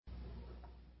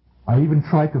I even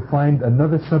tried to find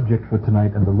another subject for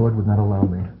tonight, and the Lord would not allow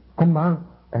me. 今晩、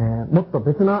もっと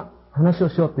別な話を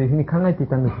しようというふうに考えてい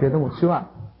たんですけれども、主は、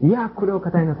いや、これを語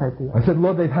りなさいと言われ I said,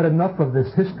 Lord, they've had enough of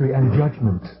this history and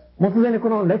judgment. もうすでにこ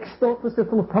の歴史と、そして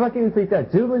その裁きについては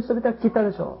十分人々は聞いた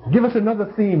でしょ Give us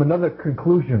another theme, another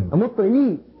conclusion. う。もっと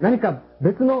いい何か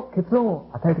別の結論を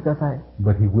与えてください。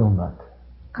 But he will not.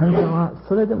 神様は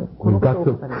それでもこ We've のこと got を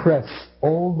to 語ります。 press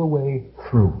all the way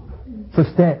through. そ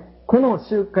して、この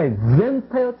集会全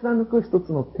体を貫く一つ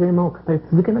のテーマを語り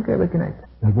続けなければいけない。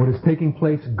 And what is taking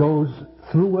place goes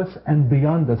through us and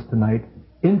beyond us tonight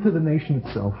into the nation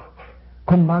itself.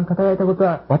 今晩語られたこと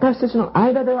は私たちの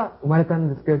間では生まれたん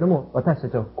ですけれども、私た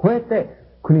ちを超えて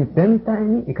国全体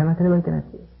に行かなければいけない。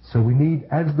 So we need,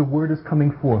 as the word is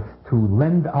coming forth, to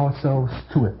lend ourselves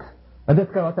to it. で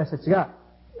すから私たちが、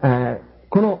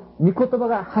この御言葉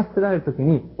が発せられるとき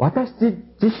に、私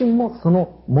自身もそ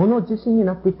のもの自身に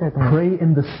なっていきたいと思います。 Pray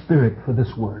in the Spirit for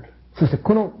this word. そして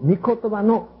この御言葉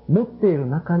の持っている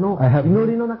中の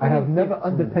祈りの中 I に have never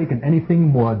undertaken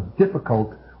anything more difficult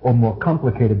or more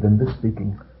complicated than this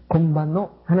speaking. 今晩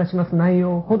の話します内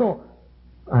容ほど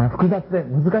複雑で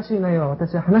難しい内容は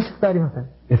私は話したことはありません。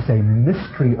 It's a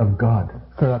mystery of God.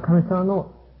 それは神様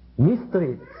のミステリ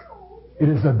ーです。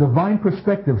 It is a divine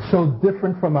perspective so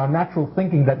different from our natural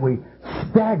thinking that we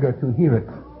stagger to hear it.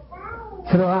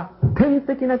 それは天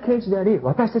的な啓示であり、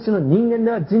私たちの人間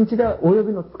では人知では及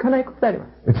びのつかないことでありま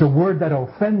す。 It's a word that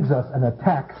offends us and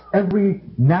attacks every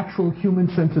natural human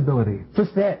sensibility. そ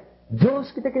して常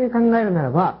識的に考えるなら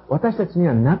ば、私たちに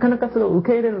はなかなかそれを受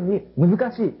け入れるのに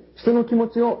難しい人の気持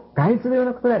ちを害するよう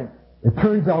なことであります。 It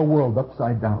turns our world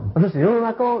upside down. そして世の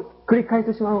中を繰り返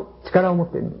してしまう力を持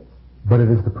っているのです。 But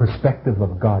it is the perspective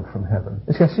of God from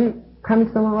heaven しかし、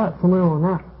神様はそのよう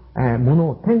なもの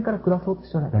を天から下そうと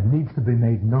しておられる。 that needs to be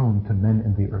made known to men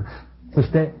in the earth. そ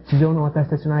して地上の私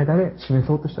たちの間で示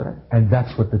そうとしておられる。 And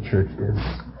that's what the church is.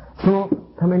 その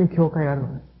ために教会がある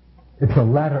のです。 It's a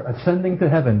ladder ascending to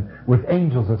heaven with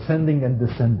angels ascending and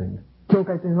descending. 教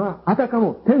会というのはあたか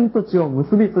も天と地を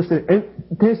結び、そして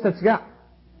天使たちが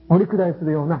折り下りす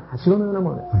るようなはしごのような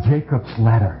ものです。 Jacob's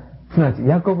ladder. すなわち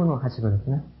ヤコブのはしごです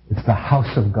ね。 It's the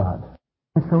house of God.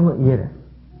 神様の家です。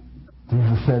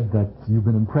 Jesus said that you've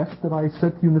been impressed that I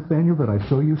said to you, Nathaniel, that I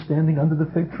saw you standing under the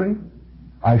fig tree.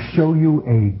 I show you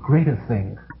a greater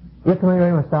thing. イエス様が言わ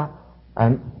れました。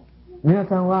皆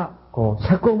さんは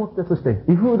尺を持ってそして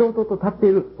威風堂々と立って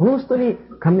いるその人に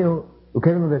神を受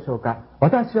けるのでしょうか。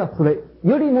私はそれ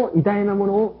よりも偉大なも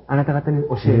のをあなた方に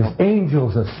教えよう。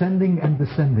 Angels ascending and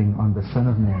descending on the Son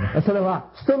of Man. それ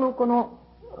は人のこの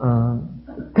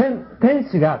天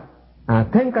使が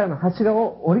天からのはしご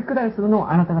を折り下りするの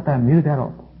をあなた方は見るであ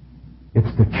ろう。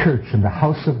 It's the church and the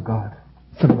house of God.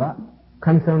 それは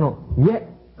神様の家、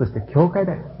そして教会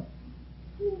であります。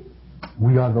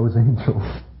 We are those angels.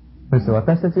 そして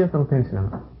私たちがその天使な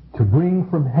のだ。 To bring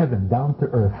from heaven down to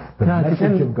earth the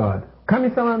message of God.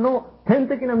 神様の天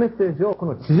的なメッセージをこ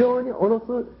の地上に下ろす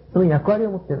その役割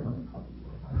を持っているのです。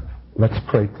 Let's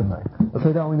pray tonight. そ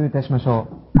れではお祈りいたしましょ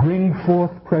う。 Bring forth,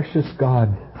 precious God,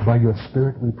 by your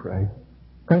Spirit we pray.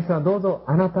 神様どうぞ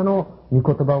あなたの御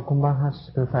言葉を今晩発し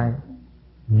てください。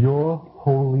 Your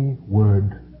holy word.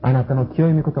 あなたの清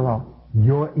い御言葉を。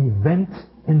 Your event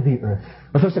in the earth.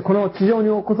 そしてこの地上に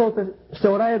起こそうとして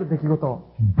おられる出来事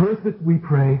を。 Birth it, we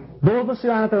pray. どうぞ主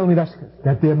はあなたが生み出してく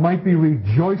ださい。 That there might be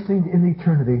rejoicing in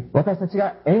eternity. 私たち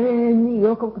が永遠に喜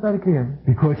ぶことができるよう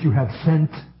に。 Because you have sent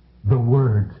the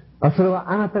word. それ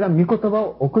はあなたが御言葉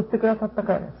を送ってくださった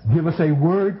からです。 Give us a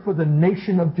word for the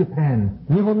nation of Japan.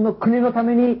 日本の国のた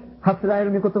めに発せられ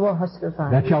る御言葉を発してくださ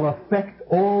い。 That shall affect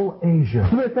all Asia.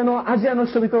 すべてのアジアの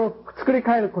人々を作り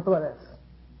変える言葉です。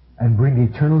 And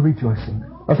bring eternal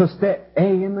rejoicing. そして永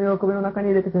遠の喜びの中に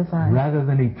入れてください。 Rather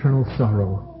than eternal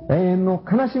sorrow. 永遠の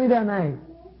悲しみではない。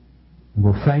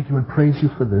 We'll thank you and praise you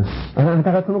for this. あな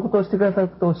たがそのことをしてくださる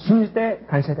ことを信じて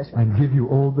感謝いたします。 And give you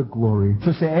all the glory.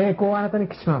 そして栄光をあなたに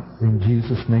帰します。 In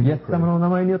Jesus' name イ we エス様 pray. のお名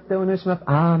前によってお願いします。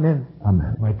アーメン。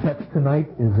 Amen. My text tonight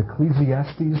is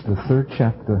Ecclesiastes, the 3rd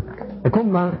chapter.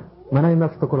 今晩学びま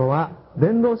すところは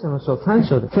伝道者の書3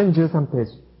章で1013ペー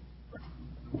ジ。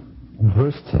 And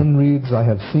verse 10 reads, I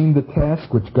have seen the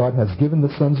task which God has given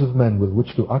the sons of men with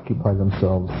which to occupy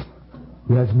themselves.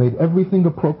 He has made everything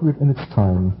appropriate in its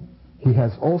time. He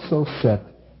has also set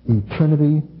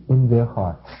eternity in their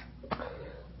hearts.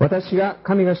 私が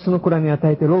神が人の子らに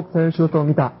与えて労苦される仕事を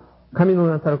見た。神の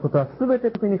なさることはすべ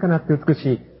て時にかなって美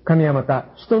しい。神はまた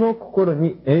人の心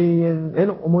に永遠へ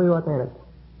の思いを与えられた。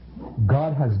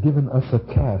 God has given us a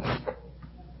task.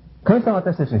 神様は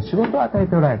私たちに仕事を与え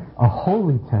ておられる。A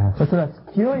holy task. それは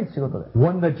広い仕事です。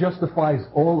One that justifies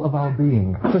all of our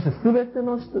being. そして全て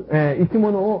の生き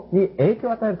物に影響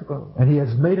を与えるところ。And He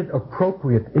has made it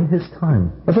appropriate in His time.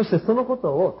 そしてそのこと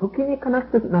を時にかなっ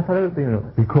てなされるという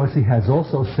のです。Because He has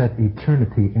also set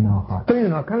eternity in our hearts. という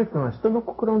のは神様は人の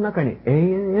心の中に永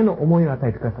遠への思いを与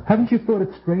えてくださった。Haven't you thought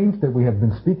it strange that we have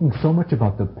been speaking so much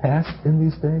about the past in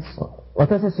these days?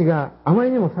 私たちがあま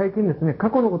りにも最近ですね、過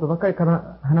去のことばかりか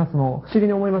ら話すのを不思議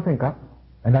に思いませんか？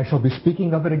 And I shall be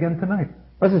speaking of it again tonight.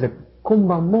 私たち今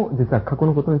晩も実は過去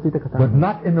のことについて語る。But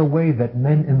not in a way that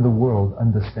men in the world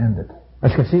understand it.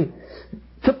 しかし、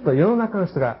ちょっと世の中の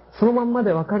人がそのまんま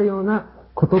でわかるような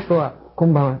こととは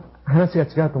今晩は話が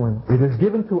違うと思います。It is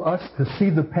given to us to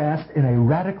see the past in a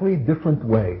radically different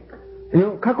way.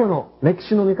 過去の歴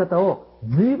史の見方を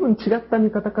随分違った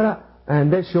見方から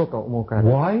でしようと思うからで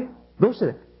す。Why? どうして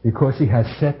です？ Because He has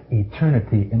set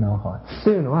eternity in our hearts.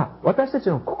 というのは、私たち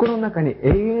の心の中に永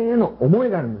遠への思い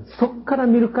があるのです。そこから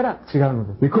見るから違うの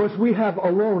です。Because we have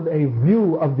alone a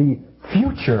view of the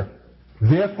future,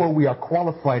 therefore we are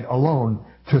qualified alone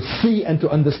to see and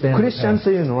to understand クリ the スチャン past.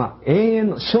 というのは永遠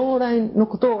の将来の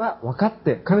ことが分かっ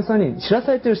て神様に知ら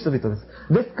されている人々で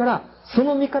す。ですから、そ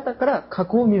の見方から過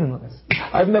去を見るのです。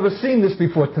I've never seen this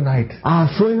before tonight.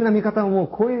 そういうふうな見方をもう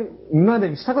こういう今ま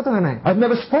でしたことがない。I've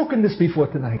never spoken this before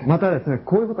tonight. またですね、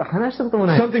こういうことを話したことも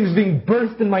ない。 Something's being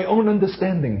birthed in my own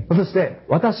understanding. そして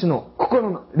私の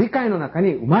心の理解の中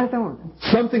に生まれたもので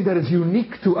す。 Something that is unique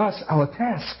to us, our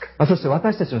task. そして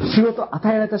私たちの仕事、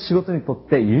与えられた仕事にとっ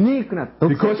てユニークな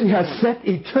独 Because 特 He な has set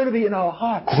eternity in our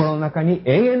hearts. 心の中に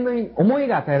永遠の思い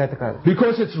が与えられたからです。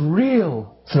 Because it's real.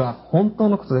 それは本当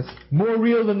のことです。 More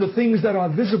real than the things that are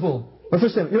visible. そ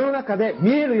して世の中で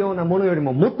見えるようなものより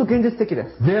ももっと現実的で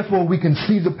す。 Therefore we can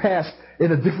see the past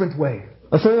in a different way.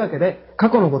 そういうわけで過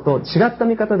去のことを違った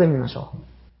見方で見ましょ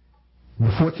う。 In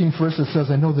the 14th verse it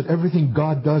says, I know that everything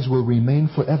God does will remain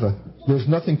forever. There's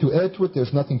nothing to add to it,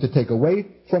 there's nothing to take away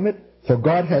from it, for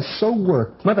God has so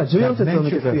worked また14 that 節を men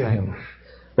見て should くだ fear さい。 Him.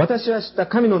 私は知った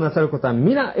神のなさることは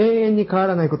皆永遠に変わ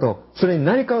らないことを、それに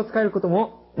何かを使えること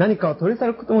も何かを取り去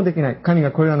ることもできない。神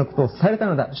がこれらのことをされた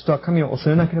のだ。人は神を恐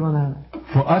れなければならない。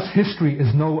 For us, history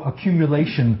is no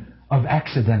accumulation of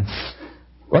accidents.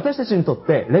 私たちにとっ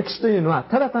て歴史というのは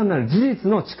ただ単なる事実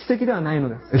の蓄積ではないの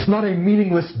です。 It's not a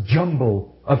meaningless jumble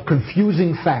of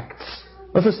confusing facts.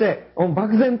 そして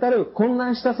漠然たる混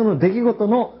乱したその出来事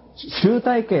の集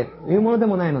大成というもので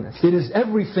もないのです。 It is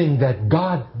everything that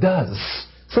God does.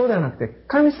 そうではなくて、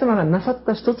神様がなさっ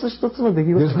た一つ一つの出来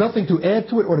There's 事。 nothing to add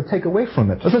to it or to take away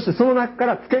from it. そしてその中か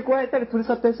ら付け加えたり取り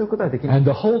去ったりすることはできない。 And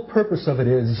the whole purpose of it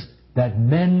is that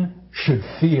men should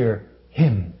fear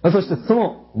Him. そしてそ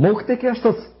の目的は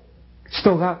一つ。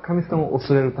人が神様を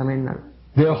恐れるためになる。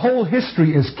 Their whole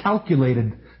history is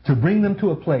calculated to bring them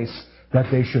to a place that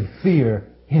they should fear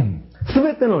Him. す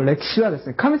べての歴史はです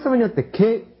ね、神様によって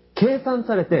計算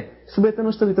されて、すべて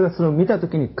の人々がそれを見たと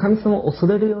きに神様を恐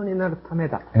れるようになるため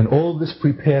だ。 And all this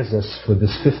prepares us for this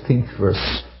 15th verse.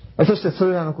 そしてそ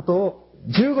れらのことを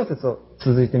15節を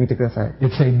続いてみてください。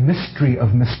 It's a mystery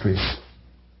of mysteries.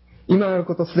 今ある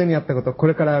こと、すでにあったこと、こ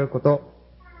れからあること。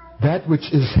 That which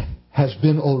has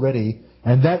been already,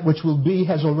 and that which will be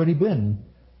has already been.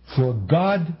 For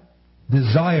God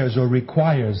desires or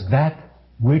requires that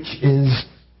which is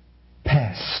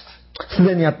past. す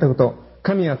でにあったこと。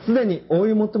神はすでに追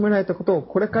い求められたことを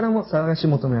これからも探し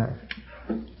求められる。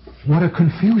 What a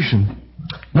confusion.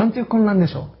 なんていう混乱で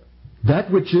しょ That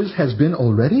which is has been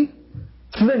already? う。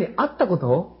すでにあったこと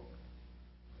を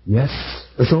Yes.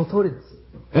 その通りです。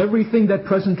 Everything that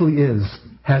presently is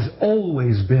has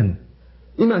always been.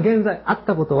 今現在あっ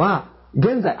たことは、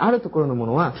現在あるところのも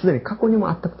のはすでに過去にも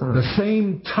あったことなんで The す。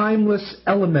 same timeless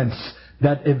elements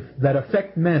that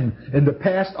affect men in the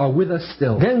past are with us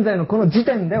still. 現在のこの時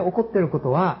点で起こっているこ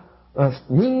とは、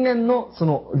人間のそ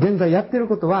の現在やっている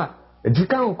ことは、時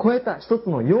間を超えた一つ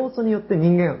の要素によって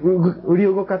人間が売り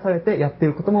動かされてやってい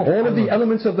ることもあ All る of の the で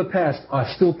す。 elements of the past are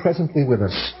still presently with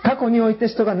us. 過去において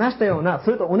人が成したような、そ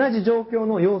れと同じ状況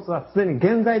の要素はすでに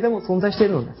現在でも存在してい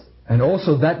るのです。And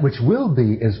also that which will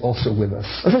be is also with us.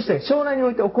 そして将来に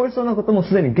おいて起こりそうなことも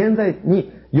すでに現在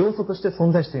に要素として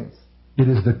存在しています。 It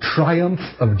is the triumph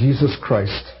of Jesus Christ.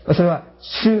 それは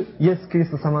主イエス・キリ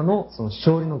スト様のその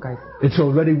勝利の凱旋。 It's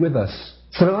already with us.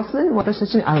 それはすでに私た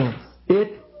ちにあるのです。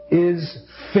 It is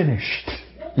finished.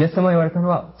 イエス様が言われたの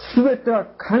は、すべては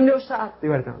完了したと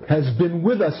言われたのです。 Has been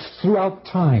with us throughout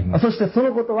time. そしてそ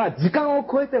のことは時間を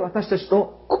超えて私たち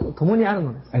と共にある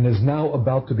のです。 And is now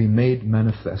about to be made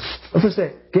manifest. そし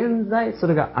て現在そ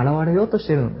れが現れようとし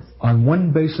ているのです。 On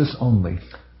one basis only.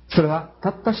 それは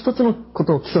たった一つのこ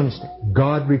とを基礎にして、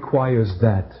 God requires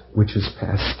that which is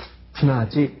past. すなわ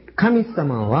ち神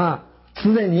様は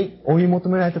すでに追い求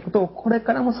められたことをこれ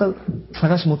からも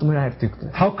探し求められるということ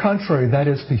です。How contrary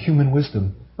that is to human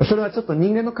wisdom. それはちょっと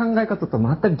人間の考え方と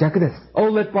全く逆です。Oh,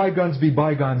 let bygones be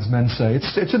bygones, men say.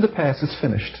 It's in the past, it's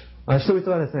finished. 人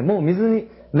々はですね、もう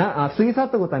過ぎ去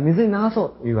ったことは水に流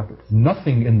そうというわけです。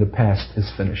Nothing in the past is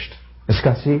finished. し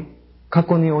かし、過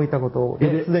去に置いたことを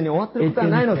すでに終わっていることは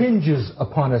ないのです。It impinges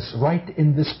upon us right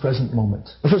in this present moment.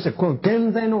 そしてこの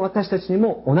現在の私たちに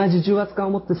も同じ重圧感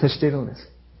を持って接しているので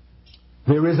す。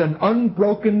There is an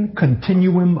unbroken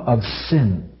continuum of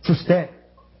sin. そして、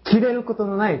切れること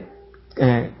のない、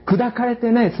砕かれ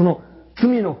てないその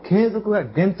罪の継続が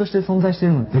源として存在してい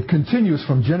るのです。It continues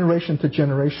from generation to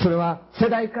generation. それは世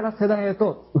代から世代へ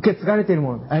と受け継がれている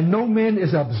ものです。And no man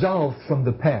is absolved from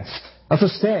the past. そ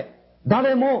して、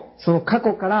誰もその過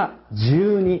去から自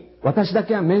由に私だ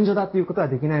けは免除だということは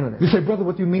できないのです。You say, brother,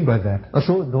 what do you mean by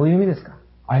that? どういう意味ですか？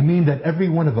 I mean that every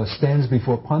one of us stands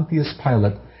before Pontius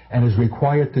Pilate and is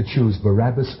required to choose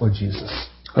Barabbas or Jesus.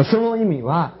 その意味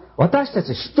は、私た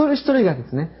ち一人一人がで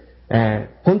すね、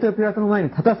ポンテオピラトの前に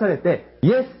立たされて、イ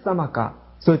エス様か、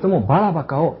それともバラバ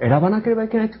かを選ばなければい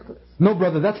けないということです。No,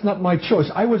 brother, that's not my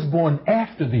choice. I was born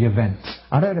after the event.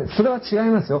 それは違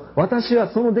いますよ。私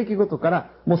はその出来事か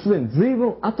らもうすでに随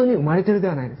分後に生まれているで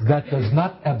はないですか。That does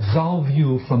not absolve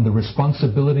you from the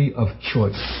responsibility of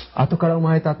choice. 後から生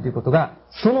まれたということが、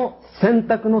その選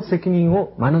択の責任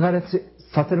を免れ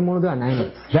させるものではないの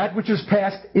です。That which is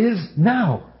past is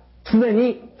now. すで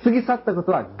に過ぎ去ったこ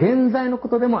とは現在のこ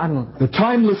とでもあるのです。The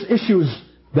timeless issues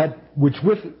with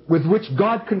which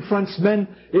God confronts men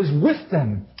is with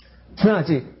them. すなわ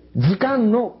ち、時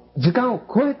間を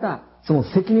超えたその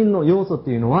責任の要素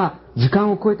というのは、時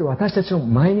間を超えて私たちの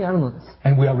前にあるのです。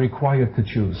And we are required to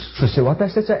choose. そして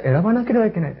私たちは選ばなければ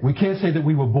いけないです。We can't say that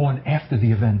we were born after the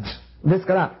event. です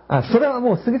から、それは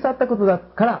もう過ぎ去ったことだ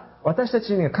から、私たち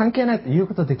には関係ないという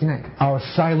ことはできないです。Our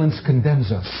silence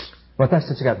condemns us. 私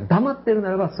たちが黙っている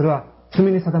ならば、それは罪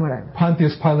に定められます。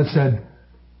Pontius Pilate said,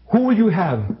 Who will you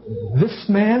have,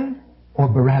 this man or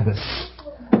Barabbas?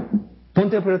 ポン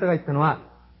テオピラトが言ったのは、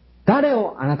誰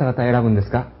をあなた方選ぶんで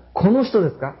すか？この人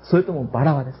ですか？それともバ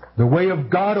ラバですか？ The way of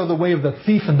God or the way of the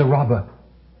thief and the robber?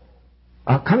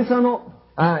 神様の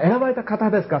選ばれた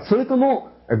方ですか？それとも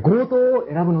強盗を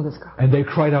選ぶのですか？ And they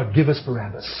cried out, Give us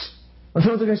Barabbas. そ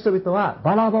の時の人々は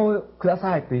バラバをくだ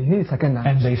さいというふうに叫んだ。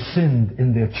And they sinned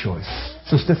in their choice.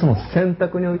 そしてその選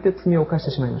択において罪を犯し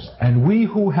てしまいました。And we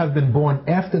who have been born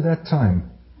after that time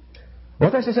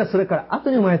私たちはそれから後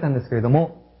に生まれたんですけれど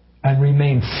も、and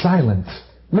remain silent,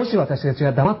 もし私たち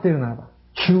が黙っているならば、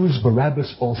choose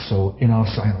Barabbas also in our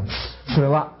silence. それ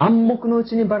は暗黙のう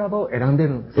ちにバラバを選んでい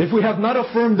るのです。If we have not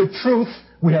affirmed the truth,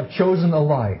 we have chosen a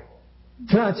lie.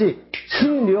 すなわち、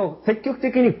真理を積極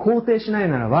的に肯定しない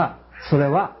ならば、それ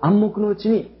は暗黙のうち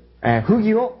に、不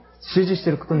義を指示して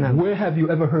いることになる。Where have you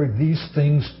ever heard these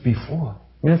things before?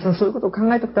 皆さんそういうことを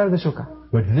考えたことあるでしょうか？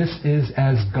 But this is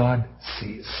as God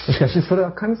sees. しかしそれ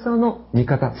は神様の見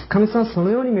方。神様はその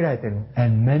ように見られている。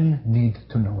And men need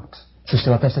to know it. そし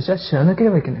て私たちは知らなけれ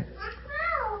ばいけない。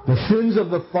The sins of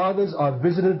the fathers are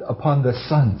visited upon the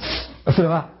sons. それ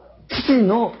は、父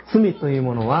の罪という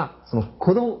ものは、その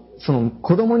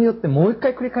子供によってもう一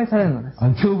回繰り返されるのです。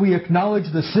Until we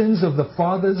acknowledge the sins of the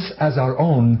fathers as our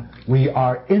own, we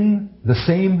are in the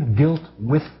same guilt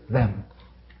with them.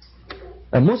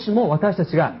 もしも私た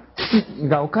ちが父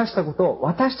が犯したことを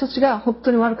私たちが本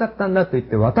当に悪かったんだと言っ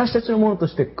て私たちのものと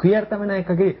して悔い改めない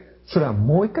限り、それは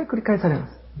もう一回繰り返されま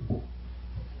す。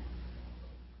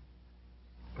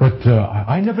But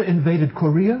I never invaded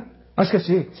Korea. しか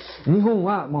し、日本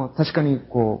はもう確かに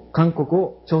韓国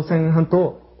を朝鮮半島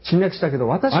を侵略したけど、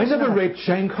私は I never raped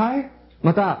Shanghai.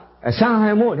 また上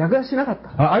海も略奪しなかっ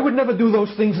た。I would never do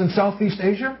those things in Southeast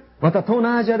Asia. また東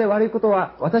南アジアで悪いこと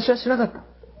は私はしなかった。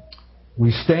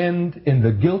We stand in the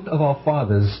guilt of our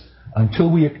fathers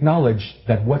until we acknowledge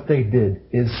that what they did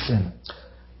is sin.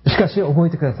 しかし覚え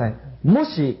てください。も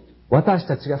し私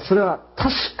たちがそれは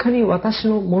確かに私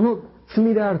のもの、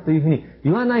罪であるというふうに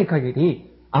言わない限り、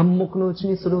暗黙のうち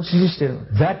にそれを指示しているの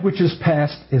です。That which is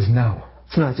past is now.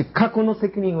 すなわち過去の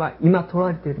責任は今取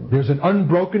られているのです。There's an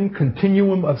unbroken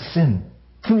continuum of sin.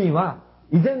 罪は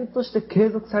依然として継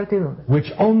続されているのです。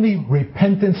Which only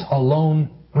repentance alone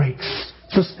breaks.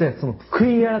 そしてその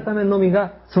悔い改めのみ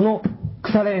がその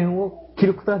腐れ縁を切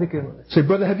ることができるのです。Say,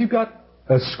 brother, have you got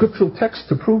a scriptural text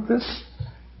to prove this?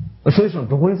 聖書の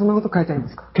どこにそんなこと書いてありま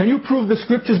すか？ Can you prove the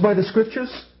scriptures by the scriptures?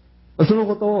 その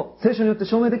ことを聖書によって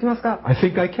証明できますか？ I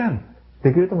think I can.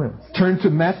 できると思います。 Turn to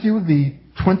Matthew, the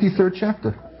 23rd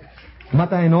chapter. マ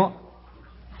タイの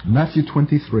Matthew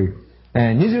 23.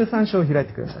 23章を開い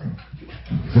てください。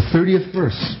The 30th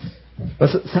verse.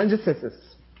 30節で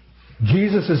す。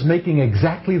Jesus is making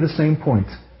exactly the same point.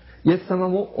 イエス様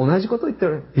も同じことを言ってお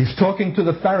られます。He's talking to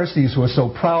the Pharisees who are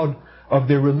so proud of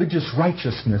their religious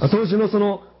righteousness. 当時のそ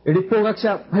の律法学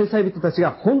者、パリサイ人たち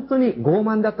が本当に傲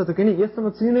慢だった時にイエス様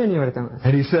は次のように言われたのです。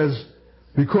And he says,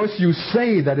 because you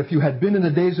say that if you had been in the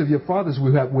days of your fathers,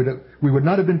 we would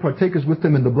not have been partakers with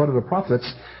them in the blood of the prophets.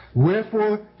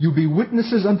 Wherefore you be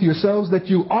witnesses unto yourselves that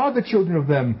you are the children of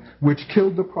them which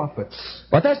killed the prophets.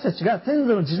 私たちが先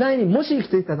祖の時代にもし生き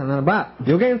ていたならば、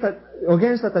預言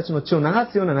者たちの血を流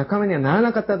すような仲間にはなら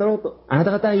なかっただろうと、あな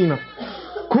た方は言います。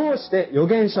こうして預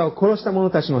言者を殺した者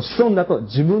たちの子孫だと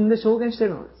自分で証言してい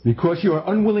るのです。Because you are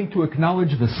unwilling to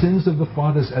acknowledge the sins of the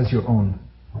fathers as your own.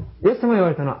 イエス様が言わ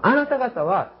れたのは、あなた方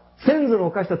は先祖の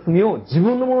犯した罪を自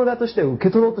分のものだとして受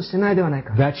け取ろうとしてないではない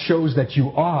か。That shows that you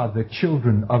are the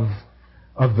children of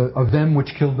them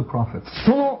which killed the prophets.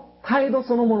 その態度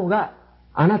そのものが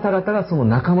あなた方がその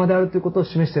仲間であるということを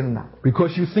示しているんだ。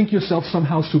Because you think yourself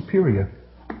somehow superior.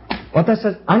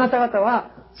 あなた方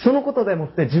はそのことでもっ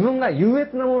て自分が優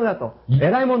越なものだと、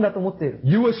偉いものだと思っている。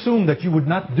You assume that you would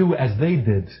not do as they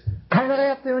did. 彼らが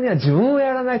やったようには自分を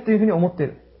やらないというふうに思ってい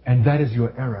る。And that is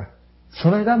your error.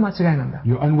 それが間違いなんだ。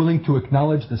You're unwilling to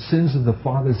acknowledge the sins of the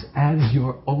fathers as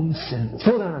your own sins.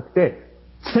 そうではなくて、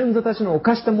先祖たちの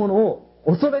犯したものを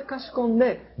恐れかし込ん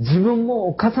で自分も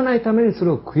犯さないためにそ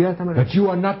れを悔い改める。That you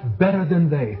are not better than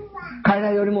they. 彼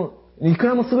らよりもいく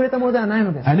らも優れたものではない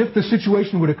のです。And if the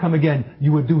situation were to come again,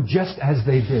 you would do just as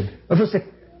they did. そして、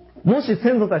もし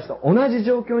先祖たちと同じ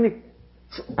状況に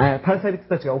パリサイ人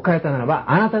たちが置かれたならば、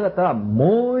あなた方は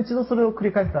もう一度それを繰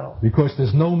り返すだろう。Because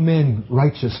there's no man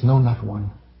righteous, no, not one.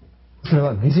 それ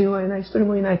は義人はいない、一人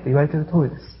もいないと言われている通り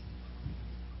です。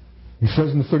He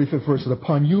says in the 35th verse that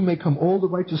upon you may come all the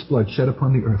righteous blood shed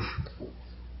upon the earth.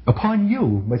 Upon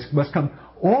you must come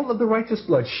all of the righteous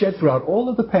blood shed throughout all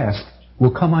of the past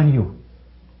will come on you.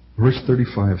 Verse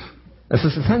 35. そ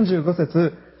して35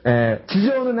節、地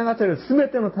上の流せるすべ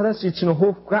ての正しい血の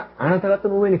報復があなた方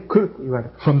の上に来ると言われ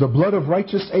た。From the blood of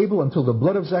righteous Abel until the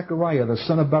blood of Zechariah, the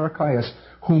son of Barachias,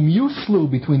 whom you slew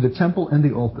between the temple and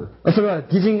the altar. それは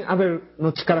義人アベル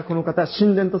の血からこの方、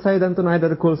神殿と祭壇との間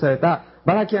で殺された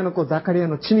バラキアの子ザカリア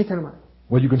の血に至るまで。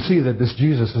Well, you can see that this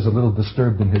Jesus is a little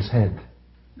disturbed in his head.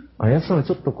 あやつは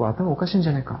ちょっと頭おかしいんじ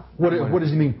ゃないか。What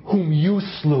does he mean? Whom you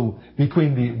slew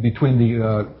between the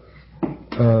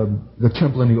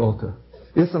temple and the altar.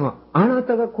 イエス様、あな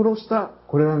たが殺した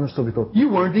これらの人々。You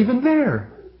weren't even there.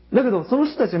 だけど、その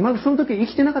人たちはまだその時生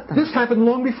きてなかったんです。This happened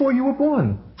long before you were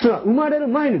born. それは生まれる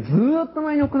前にずーっと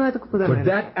前に行われたことではない But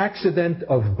that accident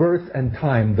of birth and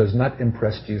time does not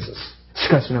impress Jesus. し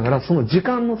かしながら、その時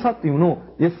間の差というのを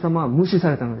イエス様は無視さ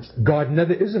れたのでした。God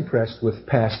never is impressed with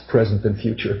past, present, and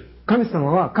future. 神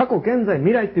様は過去、現在、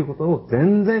未来ということを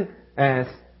全然、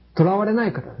囚われな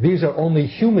い方。These are only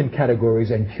human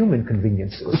categories and human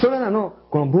conveniences. それらの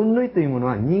この分類というもの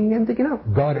は人間的な。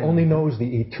God only knows the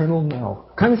eternal now.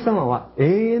 神様は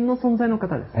永遠の存在の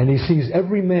方です。And He sees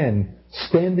every man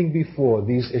standing before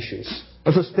these issues.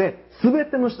 そして、すべ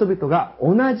ての人々が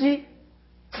同じ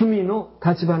罪の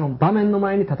立場の場面の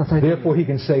前に立たされている。Therefore He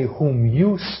can say, whom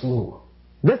you slew.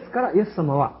 ですから、イエス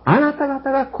様は、あなた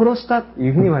方が殺したとい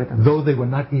うふうに言われたんです。Though they were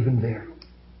not even there.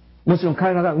 もちろん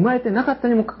彼らが生まれてなかった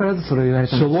にもかかわらずそれを言われ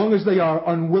たんです。So long as they are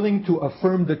unwilling to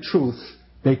affirm the truth,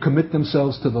 they commit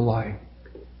themselves to the lie.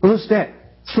 そして、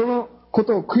そのこ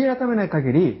とを悔い改めない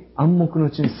限り、暗黙の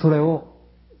うちにそれを、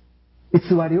偽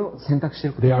りを選択してい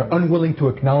ること They にな are る。unwilling to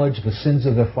acknowledge the sins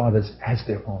of their fathers as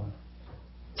their own.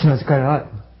 すなわち彼らは、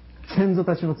先祖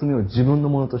たちの罪を自分の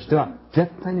ものとしては、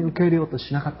絶対に受け入れようと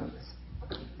しなかったんです。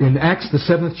In Acts, the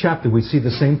 7th chapter, we see the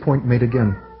same point made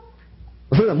again.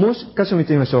 それではもう一箇所見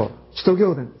てみましょう。使徒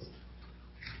行伝です。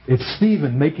It's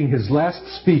Stephen making his last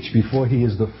speech before he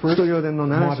is the 使 first 徒行伝の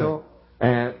7 martyr. 章、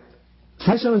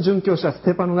最初の殉教者ス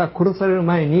テパノが殺される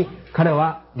前に彼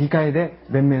は議会で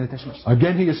弁明をいたしました。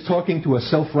 Again, he is talking to a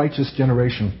self-righteous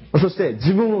generation. そして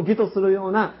自分を義とするよ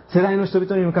うな世代の人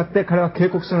々に向かって彼は警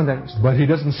告したのでありました。 But he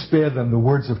doesn't spare them the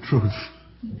words of truth.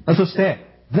 そして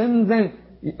全然、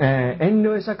遠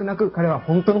慮したくなく彼は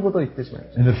本当のことを言ってしまい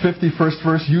ました。 In the 51st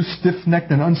verse, you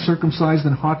stiff-necked and uncircumcised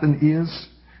in heart and ears,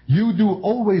 you do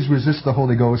always resist the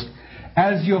Holy Ghost,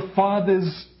 as your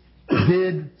fathers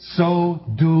did, so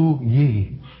do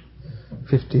ye.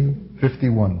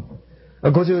 51.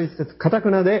 51節、堅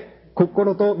くなで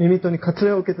心と耳とに割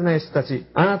礼を受けてない人たち、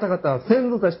あなた方は先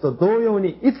祖たちと同様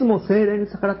にいつも聖霊に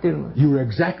逆らっているのです。 You are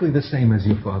exactly the same as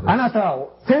your あ fathers. なたは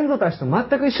先祖たちと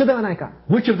全く一緒ではないか。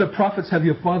 Which of the prophets have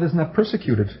your fathers not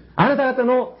persecuted? あなた方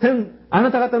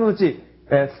のうち、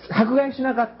迫害し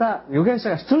なかった預言者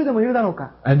が一人でもいるだろう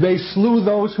か。And they slew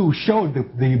those who showed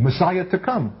the Messiah to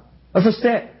come. そし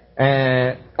て、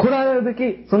来られるべ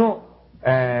き、その、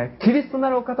キリストな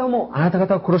るお方もあなた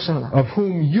方を殺したのだ。Of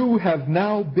whom you have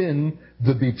now been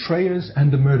the betrayers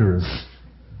and the murderers.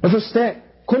 そして、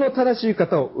この正しい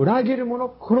方を裏切る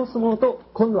者、殺す者と、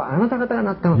今度はあなた方が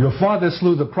なったのだ。Your fathers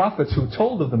slew the prophets who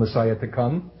told of the Messiah to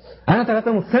come. あなた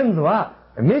方の先祖は、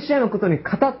メシアのことに語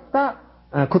った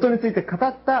ことについて語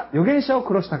った預言者を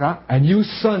殺したが、And you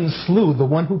sons slew the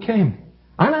one who came.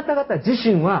 あなた方自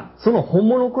身はその本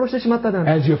物を殺してしまったであ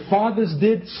る。As your fathers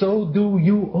did, so do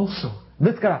you also.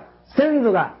 ですから、先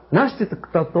祖が成してき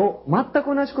たと全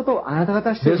く同じことをあなた方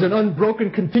はしている。There's an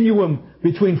unbroken continuum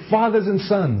between fathers and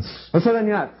sons. それ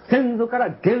には先祖から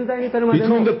現在に至るまで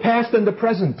の Between the past and the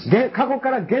present. 過去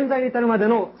から現在に至るまで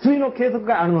の罪の継続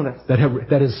があるのです。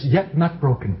That is yet not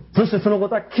broken. そしてそのこ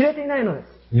とは切れていないのです。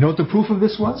You know what the proof of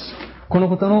this was? この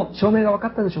ことの証明が分か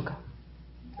ったでしょうか。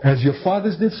 As your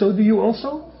fathers did, so do you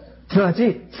also? すなわ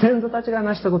ち先祖たちが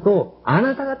成したことをあ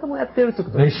なた方もやっているという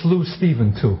こと They です。 slew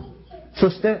Stephen too. そ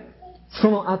してそ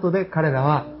の後で彼ら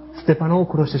はステパノを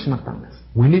殺してしまったのです。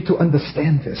 We need to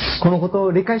understand this. このこと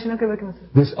を理解しなければいけません。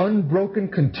 This unbroken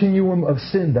continuum of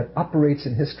sin that operates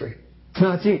in history. すな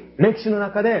わち歴史の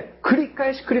中で繰り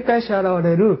返し現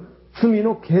れる罪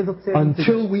の継続性につい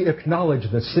て Until we acknowledge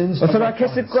the sins of それ our は決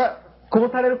して fathers. こぼ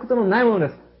されることのないもので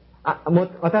す。もう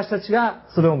私たちが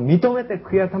それを認めて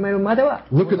悔い改めるまでは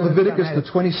Look at Leviticus, the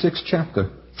 26th chapter.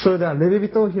 それではレビ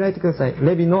人を開いてください。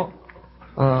レビ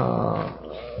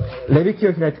記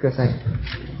を開いてください。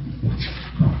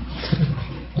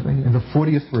 In the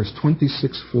 40th verse,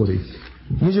 26:40.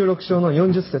 26章の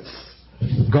40節。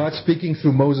 God speaking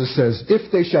through Moses says,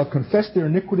 If they shall confess their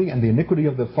iniquity and the iniquity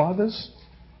of their fathers,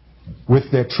 with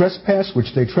their trespass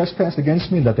which they trespassed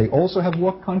against me, that they also have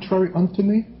walked contrary unto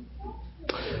me.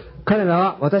 彼ら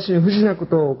は私に不義なこ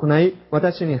とを行い、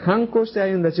私に反抗して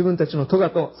歩んだ自分たちの咎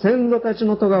と先祖たち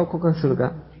の咎を告白する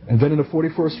が。 And then in the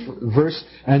 41st verse,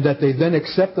 and that they then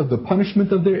accept of the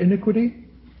punishment of their iniquity,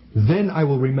 then I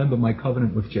will remember my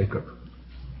covenant with Jacob.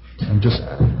 I'm just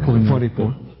pulling out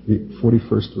the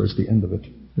 41st verse, the end of it,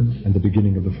 and the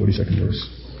beginning of the 42nd verse.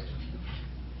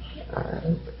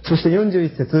 そして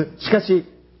41節、しかし、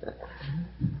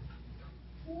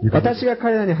私が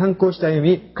彼らに反抗して歩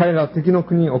み、彼らを敵の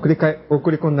国に送り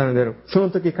込んだのである。そ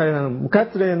の時彼らの無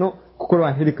活霊の心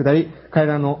はへり下り、彼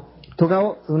らの咎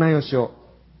を償いをしよう。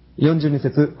42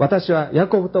節、私はヤ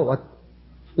コブと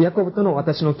の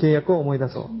私の契約を思い出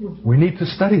そう。We need to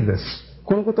study this.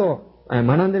 このことを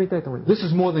学んでみたいと思います。 This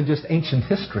is more than just ancient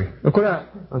history. これは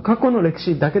過去の歴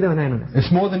史だけではないので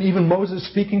す。 It's more than even Moses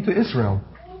speaking to Israel.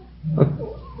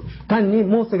 単に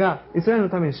モーセがイスラエルの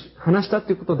ために話した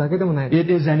ということだけでもない。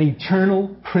 It is an eternal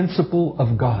principle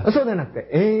of God. そうではなくて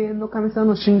永遠の神様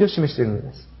の真理を示しているの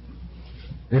です。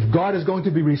 If God is going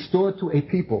to be restored to a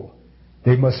people,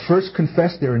 they must first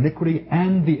confess their iniquity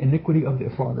and the iniquity of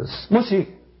their fathers. もし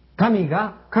神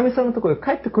が神様のところへ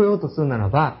帰ってこようとするなら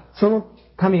ば、その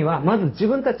民はまず自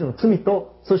分たちの罪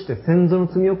と、そして先祖の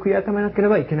罪を悔い改めなけれ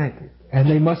ばいけないという。And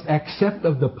they must accept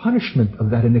of the punishment of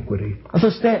that iniquity.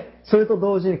 そして、それと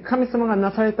同時に神様が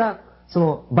なされたそ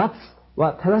の罰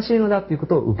は正しいのだというこ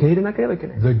とを受け入れなければいけ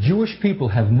ない。The Jewish people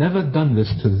have never done this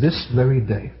to this very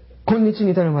day. 今日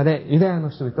に至るまでユダヤの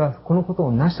人々はこのこと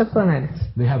を成したことはないです。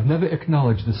They have never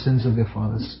acknowledged the sins of their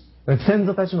fathers. 先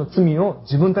祖たちの罪を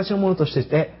自分たちのものとし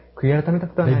て悔い改めた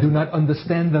ことはな They い。 do not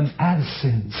understand them as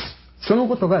sins. その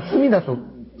ことが罪だと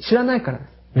知らないからで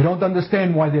す。They don't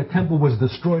understand why their temple was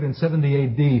destroyed in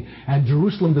 70 AD and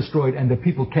Jerusalem destroyed and the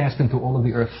people cast into all of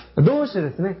the earth. どうして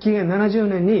ですね、紀元70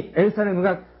年にエルサレム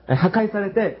が破壊され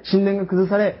て神殿が崩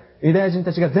され、ユダヤ人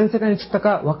たちが全世界に散った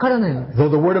かわからないのです。 Though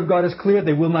the word of God is clear,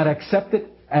 they will not accept it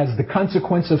as the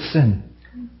consequence of sin.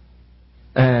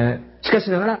 しかし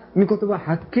ながら、御言葉は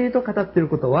はっきりと語っている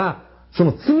ことは、そ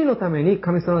の罪のために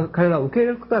神様、彼らを受け入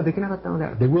れることはできなかったのであ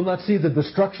る。 They will not see the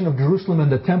destruction of Jerusalem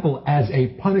and the temple as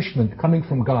a punishment coming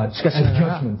from God, as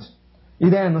judgment.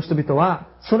 ユダヤの人々は、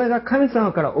それが神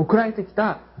様から送られてき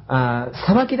た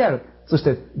裁きである。そし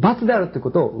て罰であるという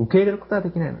ことを受け入れることはで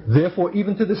きないのです。 Therefore,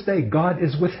 even to this day, God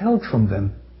is withheld from them.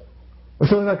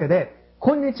 そういうわけで、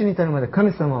今日に至るまで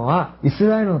神様はイス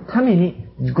ラエルの民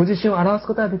にご自身を表す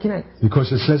ことはできない。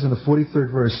 Because it says in the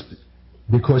 43rd verse,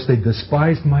 because they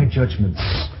despised my judgments.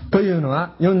 というの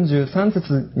は43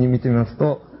節に見てみます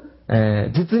と、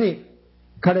実に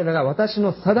彼らが私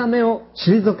の定めを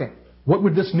退け。 What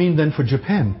would this mean then for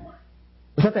Japan?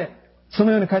 さて、そ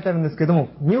のように書いてあるんですけども、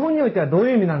日本においてはどう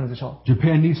いう意味なんでしょう。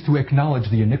 Japan needs to acknowledge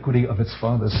the iniquity of its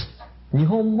fathers. 日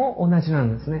本も同じな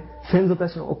んですね。先祖た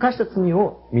ちの犯した罪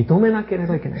を認めなけれ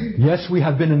ばいけない。Yes, we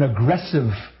have been an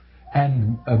aggressive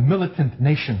and a militant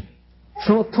nation.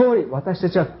 その通り、私た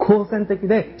ちは好戦的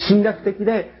で、侵略的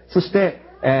で、そして、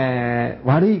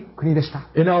悪い国でした。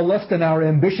In our lust and our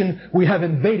ambition, we have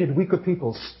invaded weaker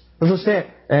peoples. そして、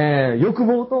欲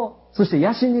望と、そして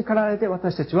野心に駆られて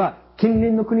私たちは近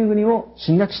隣の国々を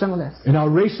侵略したのです。In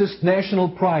our racist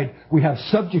national pride, we have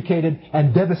subjugated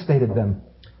and devastated them.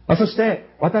 そして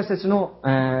私たちの、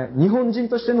日本人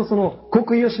としてのその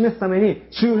国威を示すために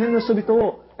周辺の人々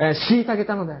を、虐げ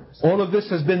たのであります。All of this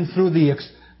has been through the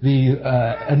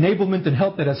enablement and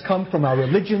help that has come from our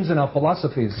religions and our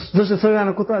philosophies. そしてそれら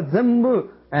のことは全部、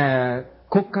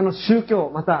国家の宗教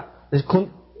また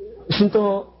神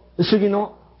道主義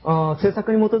の政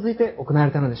策に基づいて行わ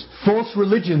れたのです。False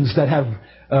religions that have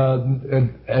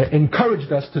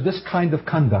encouraged us to this kind of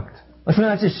conduct. すな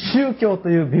わち宗教と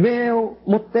いう美名を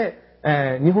持って、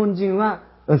日本人は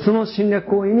その侵略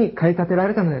行為に駆り立てら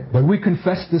れたのです。But we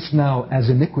confess this now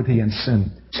as iniquity and sin.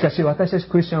 しかし私たち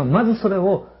クリスチャンはまずそれ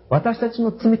を私たち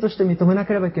の罪として認めな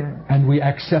ければいけない。And we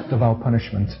accept of our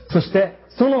punishment. そして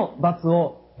その罰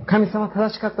を神様は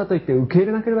正しかったと言って受け入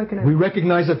れなければいけない。We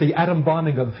recognize that the atom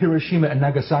bombing of Hiroshima and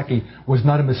Nagasaki was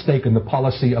not a mistake in the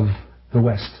policy of the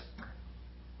West.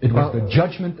 It was the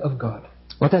judgment of God.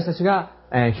 私たちが、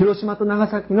広島と長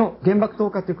崎の原爆投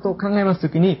下ということを考えますと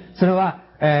きに、それは、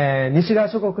西側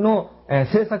諸国の、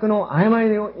政策の誤り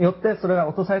によってそれが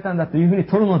落とされたんだというふうに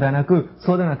取るのではなく、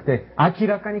そうではなくて、明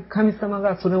らかに神様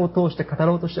がそれを通して語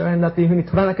ろうとしておられるんだというふうに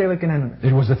取らなければいけないのです。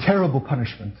It was a terrible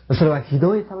punishment. それはひ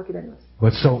どい裁きであります。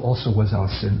But so also was our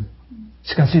sin.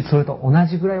 しかし、それと同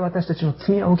じぐらい私たちの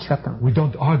罪は大きかったのです。We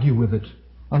don't argue with it.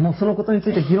 もうそのことにつ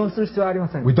いて議論する必要はありま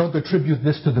せん。We don't attribute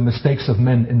this to the mistakes of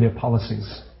men in their policies.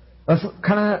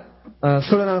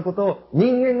 それらのことを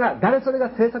人間が誰それが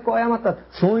政策を誤った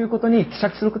そういうことに希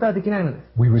釈することはできないのです。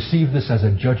We receive this as a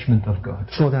judgment of God.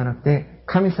 そうではなくて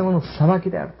神様の裁き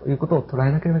であるということを捉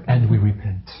えなければいけない。And we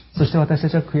repent. そして私た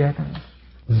ちは悔い改めます。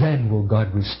Then will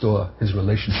God restore His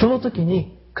relationship. その時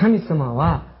に神様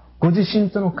はご自身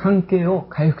との関係を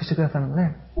回復してくださるの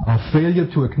で、Our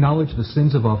failure to acknowledge the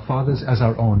sins of our fathers as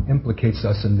our own implicates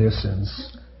us in their sins.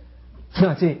 すな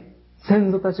わち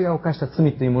先祖たちが犯した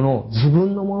罪というものを自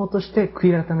分のものとして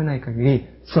悔い改めない限り、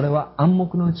それは暗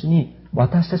黙のうちに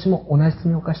私たちも同じ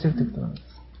罪を犯しているということなんです。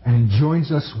And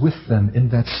joins us with them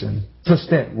in that sin. そし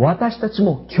て私たち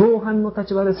も共犯の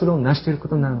立場でそれを成しているこ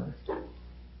とになるのです。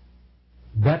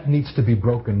That needs to be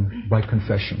broken by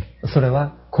confession. それ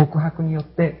は告白によっ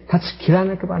て断ち切ら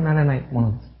なければならないも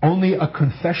のです。Only a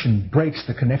confession breaks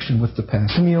the connection with the past.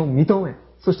 罪を認め、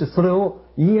そしてそれを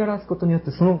言い表すことによっ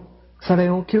てその腐れ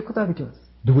縁を切ることができます。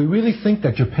Do we really think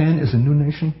that Japan is a new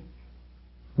nation?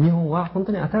 日本は本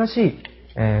当に新しい、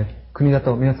国だ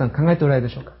と皆さん考えておられる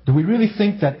でしょうか？ Do we really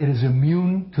think that it is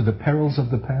immune to the perils of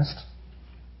the past?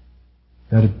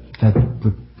 That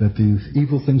the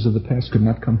evil things of the past could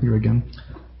not come here again?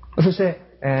 そして、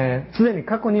すでに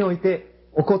過去において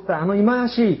起こった忌まわ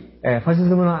しい、ファシズ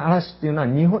ムの嵐というのは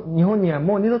日本には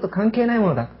もう二度と関係ないも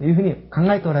のだというふうに考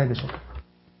えておられるでしょうか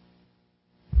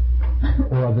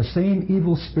Or are the same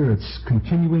evil spirits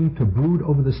continuing to brood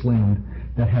over this land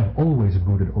that have always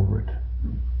brooded over it?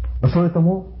 それと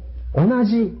も同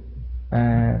じ、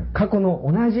過去の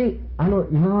同じ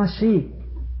忌まわしい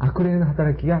悪霊の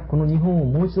働きがこの日本を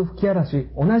もう一度吹き荒らし、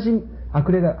同じ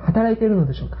悪霊が働いているの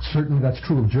でしょうか？ Certainly that's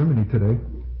true of Germany today.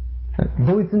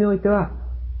 ドイツにおいては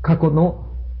過去の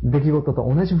出来事と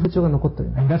同じ風潮が残ってい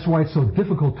ます。And that's why it's so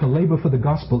difficult to labor for the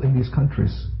gospel in these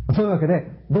countries. そういうわけで、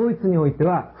ドイツにおいて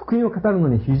は福音を語るの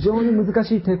に非常に難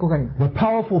しい抵抗があります。The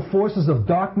powerful forces of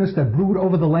darkness that brood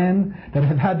over the land, that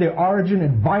have had their origin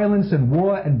in violence and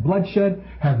war and bloodshed,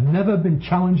 have never been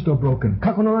challenged or broken.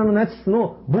 過去のナチス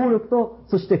の暴力と、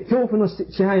そして恐怖の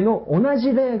支配の同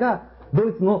じ霊が、ド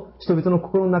イツの人々の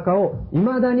心の中を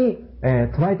未だに、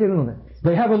捉えているのです。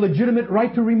They have a legitimate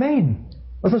right to remain.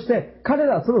 そして彼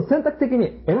らはそれを選択的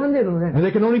に選んでいるので、 And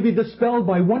they can only be dispelled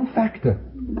by one factor.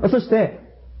 そして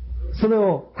それ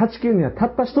を断ち切るにはた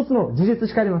った一つの事実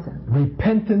しかありません。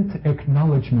 Repentant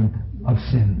acknowledgement of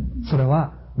sin. それ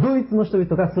はドイツの人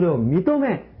々がそれを認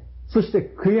め、そし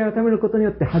て悔い改めることによ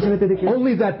って初めてできる。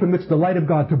 Only that permits the light of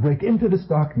God to break into this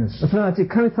darkness. すなわち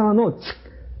神様の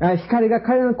光が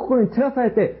彼らの心に照らさ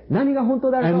れて何が本当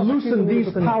であるかを And 発見す loosen る these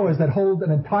ことによって、 powers that hold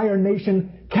an entire nation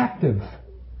captive.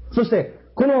 そして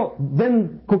この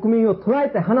全国民を捉え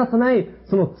て離さない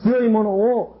その強いもの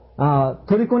を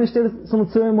虜にしているその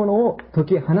強いものを解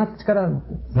き放つ力を持っ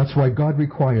ています。 That's why God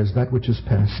requires that which is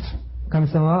past. 神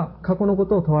様は過去のこ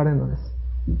とを問われるのです。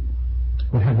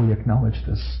But have we acknowledged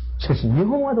this? しかし日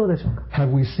本はどうでしょうか。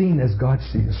 Have we seen as God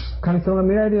sees? 神様が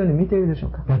見られるように見ているでしょ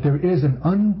うか。 That there is an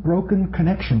unbroken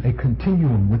connection, a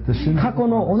continuum with the sins 過去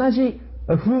の同じ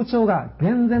風潮が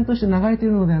厳然として流れてい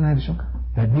るのではないでしょうか。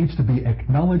 that needs to be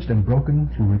acknowledged and broken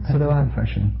through それ repentant は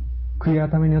confession. 悔い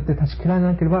改めによって断ち切ら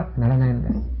なければならないので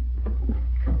す。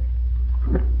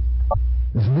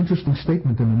 There's an interesting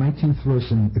statement in the 19th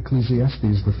verse in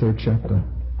Ecclesiastes, the 3rd chapter.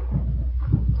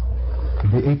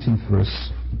 The 18th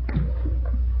verse.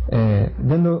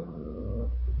 伝道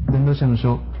者の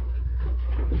書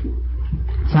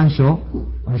3章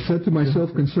I said to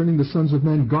myself concerning the sons of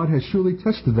men, God has surely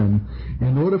tested them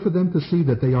in order for them to see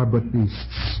that they are but beasts.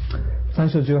 3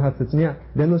章18節には、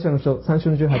伝道者の書3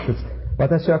章の18節、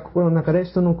私は心の中で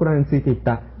人の行いについていっ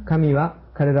た。神は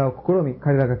彼らを試み、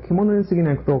彼らが獣に過ぎ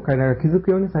ないことを彼らが気づ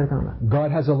くようにされたのだ。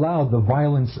God has allowed the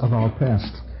violence of our past.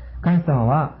 神様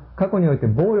は過去において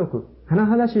暴力、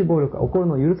甚だしい暴力が起こる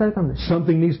のを許されたのです。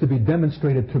Something needs to be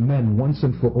demonstrated to men once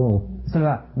and for all. それ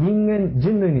は人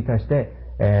類に対して、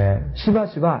し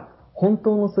ばしば本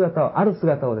当の姿を、ある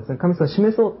姿をですね、神様は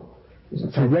示そう。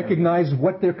To recognize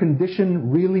what their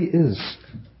condition really is.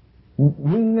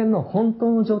 人間の本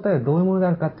当の状態はどういうもので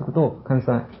あるかということを神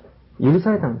様は許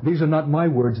されたのです。These are not my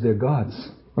words, they're God's.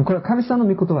 これは神様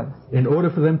の御言葉です。In order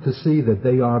for them to see that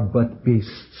they are but beasts.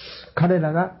 彼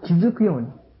らが気づくように、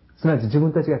すなわち自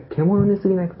分たちが獣に過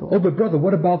ぎないこと。Oh, but brother,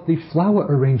 what about the flower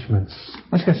arrangements?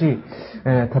 しかし、例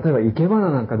えば生け花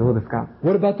なんかどうですか？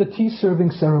 What about the tea serving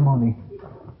ceremony?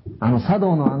 茶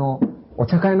道のお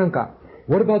茶会なんか。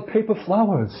What about paper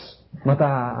flowers? ま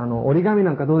た、折り紙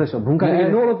なんかどうでしょう？文化的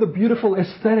And all of the beautiful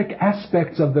aesthetic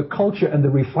aspects of the culture and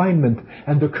the refinement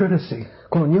and the courtesy.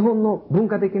 この日本の文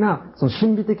化的な、その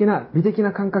神秘的な、美的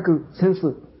な感覚、セン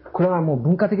ス、これはもう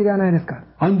文化的ではないですか。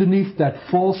Underneath that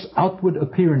false outward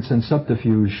appearance and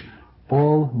subterfuge,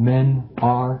 all men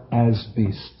are as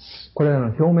beasts. これらの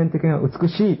表面的な美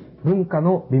しい文化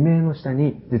の美名の下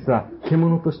に、実は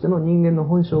獣としての人間の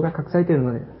本性が隠されている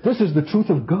ので。This is the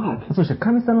truth of God. そして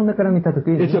神様の目から見たとき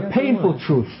に、It's a painful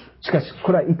truth. しかし、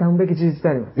これは傷むべき事実で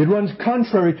あります。It runs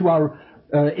contrary to our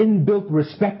inbuilt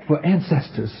respect for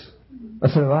ancestors.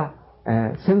 それは、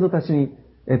先祖たちに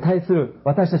対する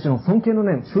私たちの尊敬の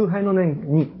念、崇拝の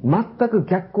念に全く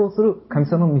逆行する神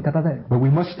様の味方だよ。But we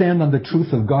must stand on the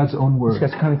truth of God's own し word. か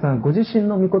し神様はご自身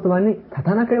の御言葉に立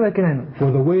たなければいけないのです。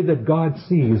 For the way that God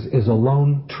sees is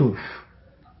alone truth.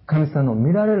 神様の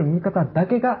見られる見方だ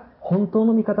けが本当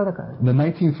の見方だから。 In the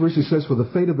 19th verse he says, For the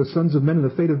fate of the sons of men and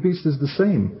the fate of beasts is the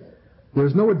same. There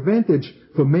is no advantage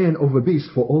for man over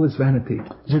beast for all his vanity.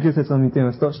 19節を見てみ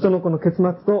ますと、人の子の結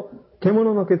末と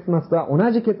獣の結末とは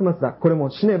同じ結末だ。これも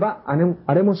死ねばあ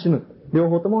れも死ぬ。両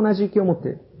方とも同じ息を持って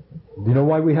いる。Do you know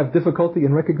why we have difficulty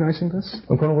in recognizing this?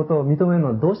 このことを認めるの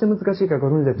はどうして難しいかご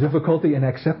存知ですか？ Difficulty in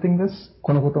accepting this?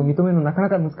 このことを認めるのはなかな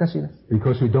か難しいです。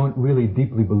Because we don't really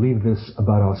deeply believe this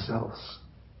about ourselves.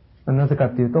 なぜか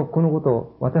というと、このこと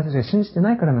を私たちが信じて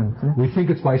ないからなんですね。We think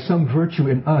it's by some virtue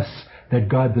in us that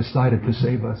God decided to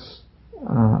save us.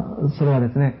 それは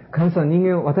ですね、神様は人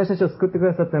間を、私たちを救ってく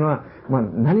ださったのは、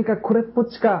何かこれっぽっ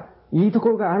ちかいいとこ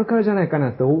ろがあるからじゃないか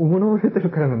なと思われてる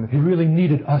からなんです。 He really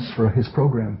needed us for his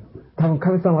program. 多分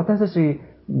神様は私たち、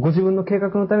ご自分の計画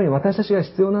のために私たちが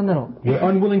必要なんだろう。 We're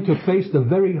unwilling to face the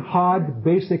very hard,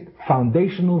 basic,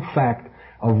 foundational fact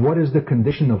of what is the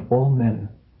condition of all men.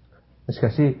 しか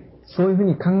し、そういうふう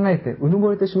に考えて、うぬぼ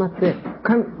れてしまって、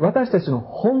私たちの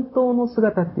本当の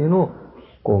姿っていうの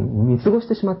を見過ごし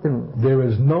てしまっているのです。 There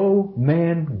is no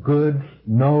man good,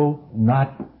 no,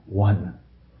 not one.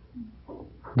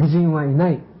 義人はい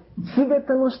ない。すべ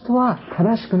ての人は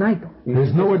正しくないと。There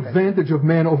is no advantage of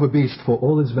man over beast for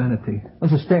all his vanity.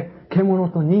 そして、獣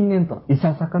と人間とい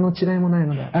ささかの違いもない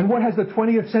のである。 And what has the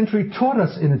 20th century taught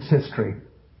us in its history?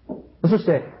 そし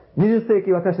て、20世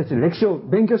紀私たち歴史を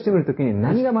勉強してみるときに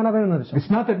何が学べるのでしょう。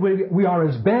 It's not that we are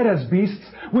as bad as beasts,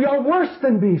 we are worse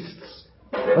than beasts.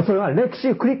 それは歴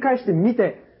史を繰り返してみ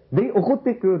て、起こっ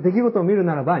てくる出来事を見る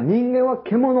ならば、人間は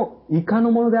獣、イカ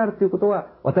のものであるということは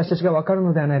私たちがわかる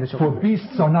のではないでしょうか。 For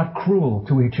beasts are not cruel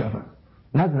to each other.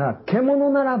 なぜなら、獣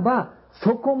ならば、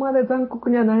そこまで残酷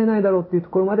にはなれないだろうというと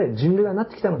ころまで人類はなっ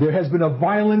てきたのです。 There has been a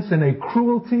violence and a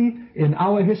cruelty in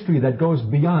our history that goes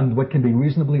beyond what can be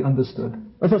reasonably understood.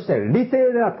 そして、理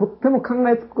性ではとっても考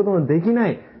えつくことのできな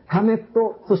い破滅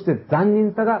と、そして残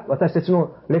忍さが私たち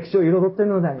の歴史を彩ってい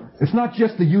るのであります。 It's not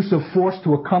just the use of force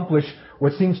to accomplish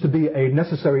what seems to be a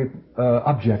necessary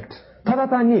object. ただ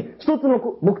単に一つの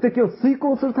目的を遂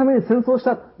行するために戦争し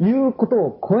たということ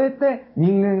を超えて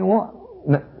人間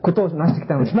ことを成してき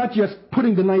たので It's す。 not just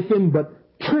putting the knife in, but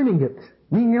turning it.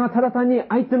 人間はただ単に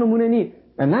相手の胸に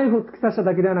ナイフを突き刺した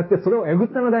だけではなくて、それをえぐっ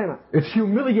たのであります。It's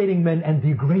humiliating men and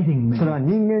degrading それは men.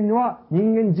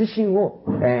 人間自身を、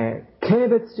軽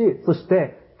蔑し、そし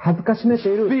て恥ずかしめ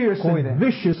ている Fierce 行為で and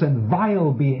vicious and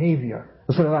vile behavior.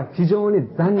 それは非常に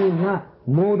残忍な、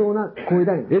猛動な行為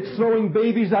であります。It's throwing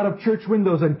babies out of church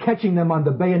windows and catching them on the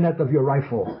bayonet of your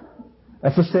rifle.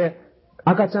 そして、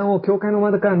赤ちゃんを教会の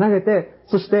窓から投げて、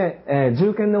そして、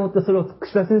銃剣で持ってそれを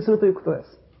串刺しにするということで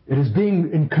す。It is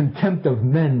being in contempt of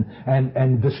men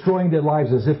and destroying their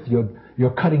lives as if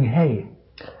you're cutting hay.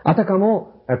 あたか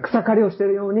も草刈りをしてい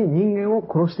るように人間を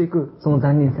殺していく、その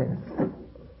残忍性です。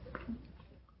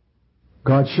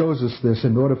God shows us this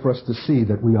in order for us to see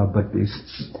that we are but beasts.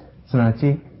 すなわ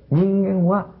ち、人間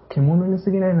は獣に過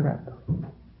ぎないのであると。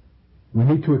We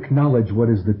need to acknowledge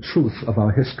what is the truth of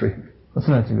our history. す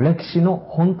なわち、歴史の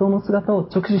本当の姿を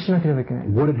直視しなければいけない。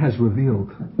What it has revealed.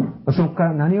 そこか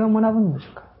ら何を学ぶのでし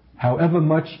ょうか。However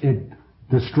much it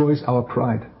destroys our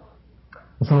pride.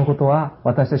 そのことは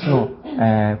私たちの、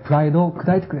プライドを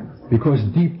砕いてくれます。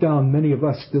Because deep down many of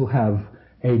us still have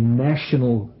a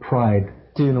national pride.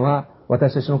 というのは、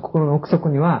私たちの心の奥底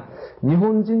には、日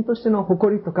本人としての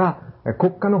誇りとか、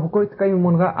国家の誇りとかいう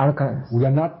ものがあるからです。We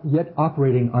are not yet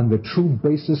operating on the true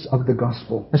basis of the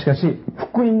gospel. しかし、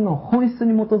福音の本質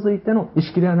に基づいての意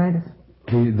識ではないです。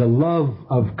The love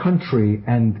of country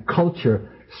and culture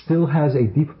still has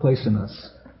a deep place in us.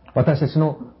 私たち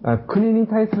の国に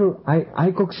対する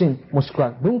愛国心、もしく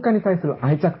は文化に対する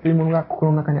愛着というものが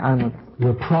心の中にあるのです。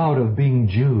We're proud of being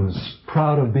Jews,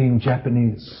 proud of being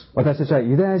Japanese. 私たちは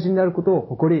ユダヤ人であることを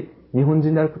誇り、日本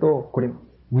人であることを誇ります。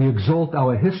We exalt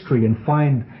our history and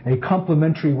find a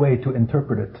complementary way to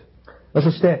interpret it. そ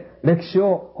して歴史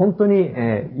を本当に、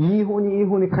いい方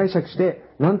に解釈して、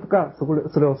なんとか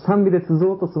それを賛美で綴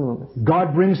ろうとするのです。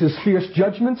God brings His fierce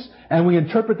judgments, and we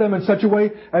interpret them in such a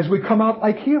way as we come out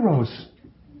like heroes.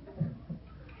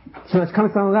 すなわち神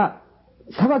様が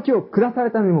裁きを下さ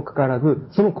れたにもかかわらず、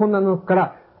その困難の中か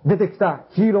ら出てきた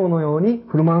ヒーローのように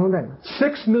振る舞うのであります。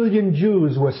6 million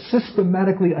Jews were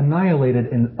systematically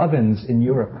annihilated in ovens in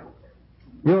Europe.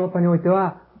 ヨーロッパにおいて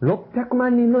は600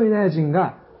万人のユダヤ人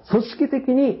が組織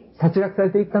的に殺戮され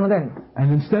ていったのであります。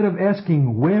And instead of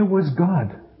asking, where was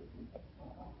God?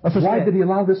 Why did He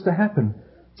allow this to happen?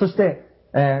 そして、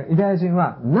ユダヤ人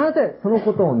はなぜその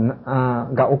こと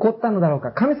が起こったのだろう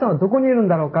か、神様はどこにいるん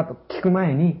だろうかと聞く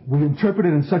前に、We interpret it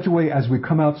in such a way as we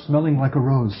come out smelling like a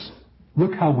rose.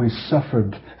 Look how we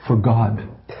suffered for God.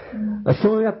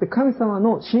 そうやって神様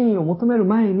の真意を求める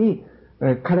前に、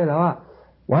彼らは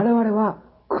我々は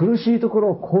苦しいところ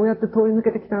をこうやって通り抜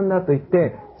けてきたんだと言っ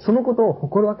て、そのことを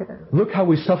誇るわけです。Look how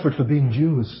we suffered for being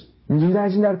Jews. ユダヤ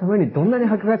人であるためにどんなに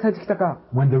迫害されてきたか。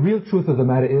When the real truth of the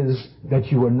matter is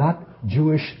that you are not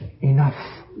Jewish enough.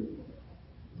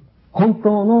 本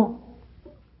当の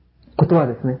ことは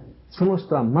ですね、その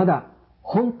人はまだ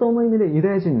本当の意味でユ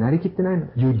ダヤ人になりきってないの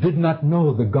です。You did not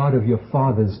know the God of your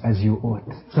fathers as you ought.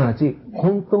 すなわち、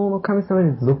本当の神様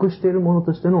に属している者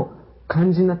としての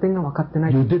肝心な点が分かってな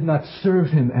い。You did not serve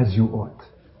Him as you ought.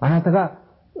 あなたが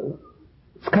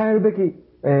使えるべき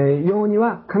ように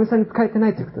は神様に使えてな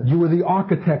いということです。You were the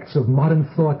architects of modern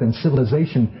thought and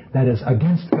civilization that is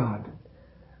against God.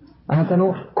 あなた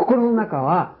の心の中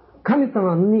は神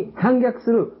様に反逆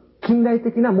する近代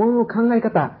的なものの考え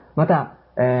方、また、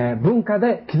文化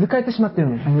で築かれてしまってい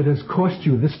るのです。And it has cost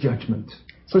you this judgment.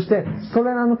 そしてそ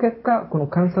れらの結果、この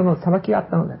神様の裁きがあっ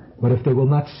たのです。But if they will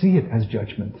not see it as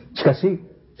judgment, しかし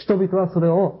人々はそれ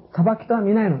を裁きとは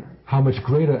見ないのです。how much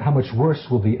worse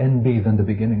will the end be than the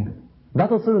beginning? だ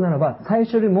とするならば、最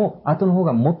初よりも後の方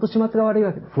がもっと始末が悪い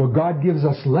わけです。For God gives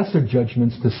us lesser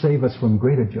judgments to save us from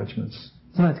greater judgments.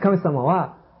 すなわち神様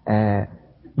は、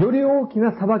より大き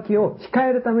な裁きを控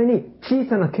えるために小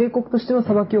さな警告としての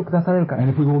裁きを下されるから。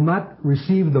And if we will not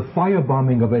receive the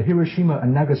firebombing of Hiroshima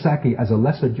and Nagasaki as a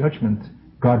lesser judgment,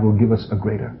 God will give us a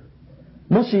greater.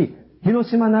 もし、広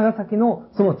島、長崎の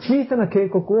その小さな警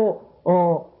告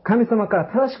を神様から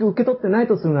正しく受け取ってない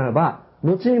とするならば、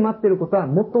後に待っていることは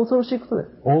もっと恐ろしいことです。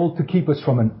All to keep us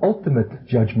from an ultimate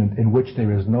judgment in which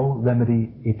there is no remedy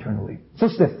eternally. そ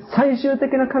して最終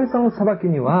的な神様の裁き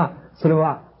には、それ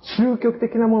は終極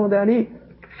的なものであり、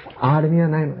憐れみは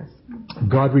ないのです。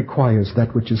God requires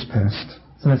that which is past.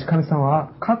 すなわち神様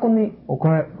は過去に行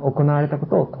われたこ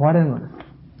とを問われるのです。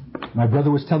My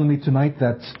brother was telling me tonight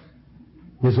that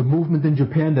there's a movement in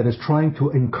Japan that is trying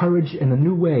to encourage in a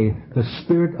new way the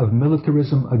spirit of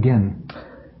militarism again.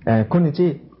 今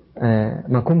日、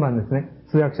今晩ですね、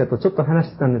通訳者とちょっと話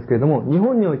してたんですけれども、日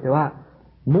本においては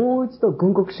もう一度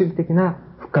軍国主義的な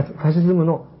復活、ファシズム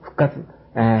の復活、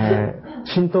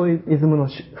神道イズムの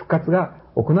復活が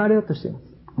行われようとしています。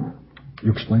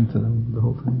You explain to them the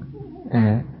whole thing?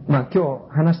 今日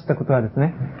話したことはです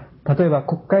ね、例えば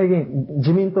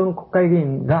自民党の国会議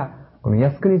員が、この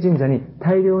靖国神社に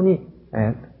大量に、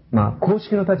公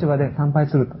式の立場で参拝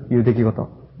するという出来事。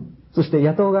そして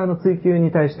野党側の追及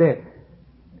に対して、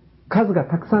数が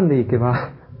たくさんでいけ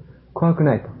ば怖く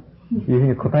ないというふう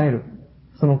に答える。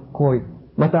その行為。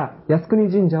また、靖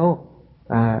国神社を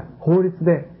法律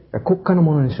で国家の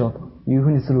ものにしようというふ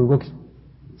うにする動き。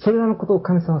それらのことを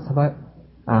神様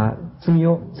は罪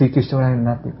を追及しておられる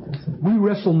なということです。We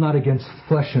wrestle not against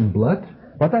flesh and blood,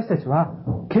 私たちは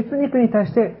血肉に対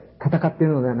して戦ってい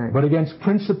るのではない。but against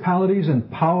principalities and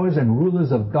powers and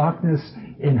rulers of darkness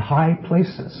in high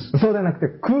places. そうではなくて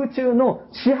空中の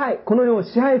支配、この世を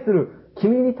支配する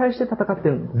君に対して戦って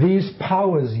いるの。These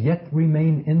powers yet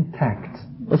remain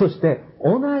intact. そして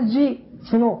同じ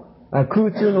その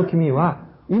空中の君は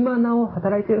今なお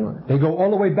働いているのです。They go all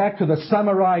the way back to the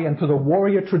samurai and to the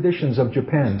warrior traditions of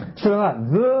Japan. それは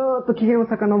ずーっと起源を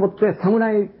遡って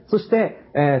侍、そして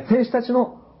戦士たち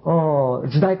の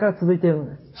時代から続いているの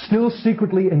です。Still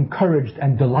secretly encouraged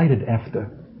and delighted after.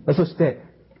 そして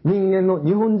日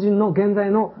本人の現在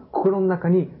の心の中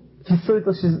にひっそり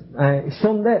と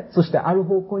潜んで、そしてある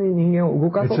方向に人間を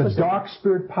動かそうとしている。It's a dark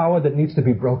spirit power that needs to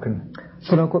be broken.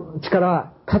 その力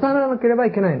は断たなければ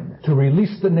いけないのです。To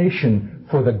release the nation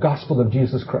for the gospel of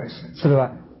Jesus Christ. それ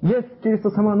はイエス・キリス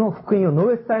ト様の福音を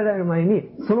述べ伝えられる前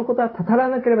に、そのことは断ら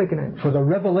なければいけない。For the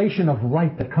revelation of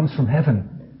light that comes from heaven.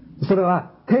 それ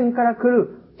は天から来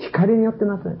る光によって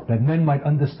なされる。That men might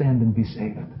understand and be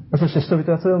saved. そして人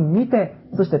々はそれを見て、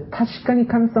そして確かに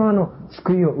神様の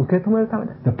救いを受け止めるため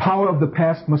です。The power of the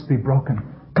past must be broken.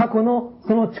 過去の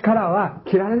その力は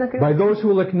切られなければ。By those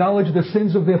who will acknowledge the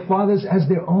sins of their fathers as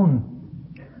their own.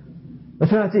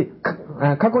 すなわち、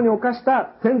過去に犯し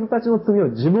た先祖たちの罪を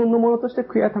自分のものとして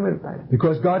悔い改めるため。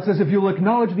Because God says if you'll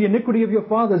acknowledge the iniquity of your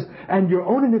fathers and your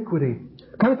own iniquity.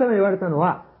 神様が言われたの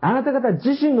は、あなた方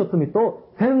自身の罪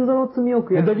と先祖の罪を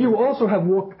悔い改める。And that you also have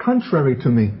walked contrary to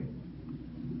me.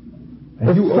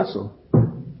 And you also.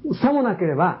 さもなけ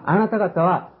れば、あなた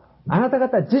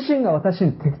方自身が私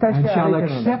に敵対して歩い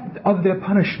ているのだ。And shall accept of their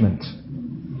punishment.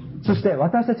 そして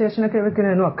私たちがしなければいけ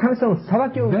ないのは神様の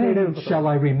裁きを受け入れる Then こと。shall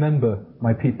I remember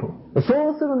my people. そ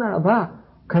うするならば、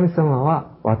神様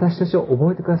は私たちを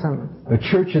覚えてくださるのです。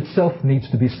The church itself needs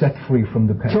to be set free from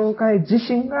the past. 教会自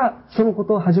身がそのこ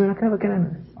とを始めなければいけないの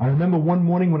です。I remember one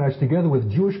morning when I was together with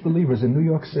Jewish believers in New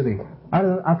York City. あ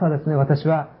る朝ですね、私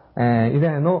は、ユ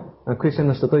ダヤのクリスチャン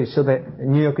の人と一緒で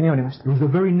ニューヨークにおりました。It was the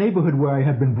very neighborhood where I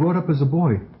had been brought up as a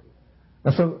boy.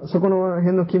 そこの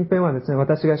辺の近辺はですね、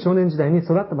私が少年時代に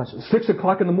育った場所です。6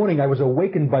 o'clock in the morning, I was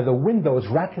awakened by the windows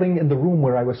rattling in the room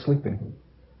where I was sleeping.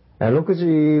 6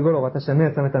時頃私は目を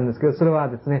覚めたんですけど、それは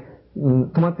ですね、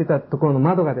止まっていたところの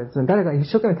窓がですね、誰か一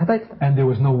生懸命叩いてた。And there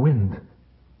was no wind.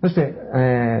 そして、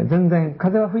全然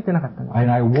風は吹いてなかったんです。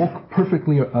And I woke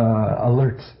perfectly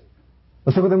alert.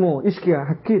 そこでもう意識が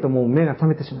はっきりともう目が覚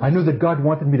めてしまいま I した。 knew that God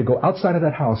wanted me to go outside of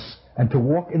that house and to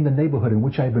walk in the neighborhood in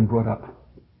which I had been brought up.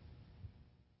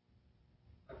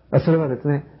 それはです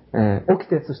ね、起き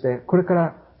て、そしてこれか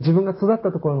ら自分が育っ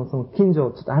たところのその近所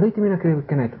をちょっと歩いてみなければい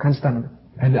けないと感じたのです。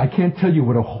And I can't tell you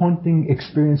what a haunting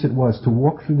experience it was to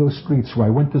walk through those streets where I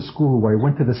went to school, where I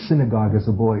went to the synagogue as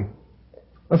a boy.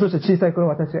 そして小さい頃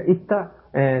私が行った、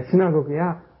シナゴグ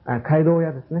や街道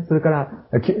やですね、それから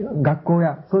学校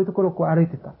やそういうところをこう歩い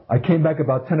てた。I came back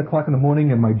about 10 o'clock in the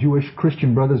morning and my Jewish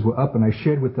Christian brothers were up and I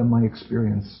shared with them my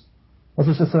experience. そ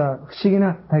してそれは不思議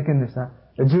な体験でした。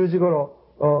10時頃、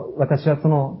私はそ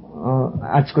の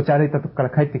あちこち歩いたとこから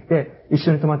帰ってきて、一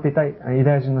緒に泊まっていたユ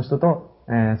ダヤ人の人と、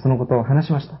そのことを話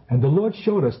しました。And the Lord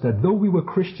showed us that though we were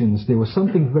Christians, there was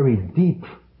something very deep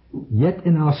yet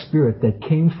in our spirit that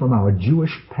came from our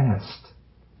Jewish past.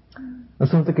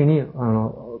 その時に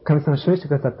神様が示して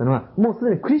くださったのは、もうす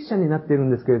でにクリスチャンになっている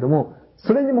んですけれども、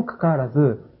それにもかかわら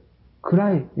ず、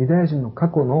暗いユダヤ人の過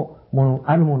去の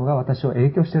あるものが私を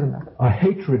影響しているんだ。A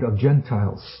hatred of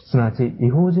Gentiles. すなわち、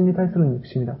異邦人に対する憎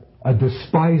しみだ。A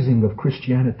despising of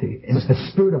Christianity. And a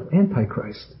spirit of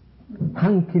Antichrist.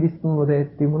 反キリストの霊っ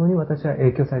ていうものに私は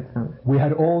影響されていたんです。We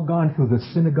had all gone through the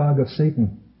synagogue of Satan.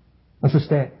 そし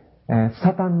て、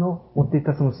サタンの持っていっ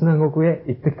たそのシナゴグへ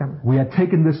行ってきたんです。We had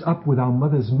taken this up with our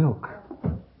mother's milk.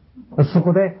 そ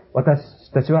こで私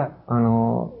たちは、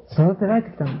育てられ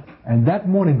てきたんです。And that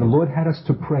morning the Lord had us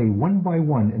to pray one by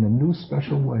one in a new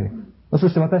special way. そ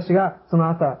して私がその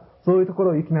朝、そういうとこ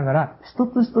ろを行きながら、一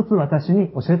つ一つ私に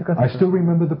教えてくださ I い。 still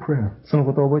remember the prayer. その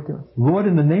ことを覚えています。Lord,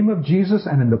 in the name of Jesus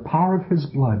and in the power of His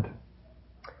blood,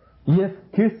 イエ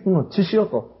ス・キリストの血潮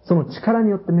とその力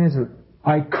によって命ずる。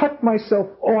I cut myself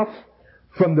off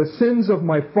from the sins of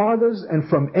my fathers and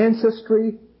from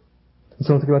ancestry.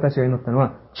 その時私が祈ったの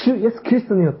は、主イエス・キリス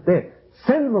トによって、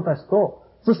先祖たちと、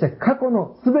そして過去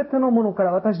のすべてのものか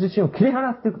ら私自身を切り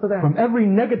離すということである。From every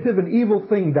negative and evil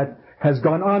thing that has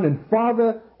gone on in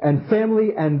father and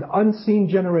family and unseen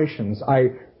generations,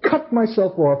 I cut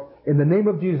myself off in the name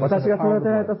of Jesus. 私が育て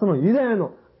られたそのユダヤ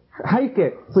の背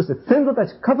景、そして先祖た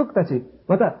ち、家族たち、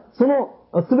またそ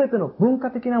のすべての文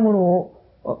化的なものを、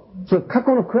過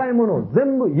去の暗いものを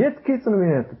全部イエス・キリストの身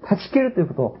によって断ち切るという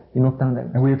ことを祈ったのであり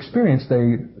ます。And we experienced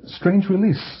a strange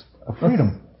release of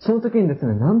freedom. その時にです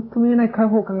ね、何とも言えない解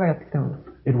放感がやってきたので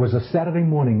す。It was a Saturday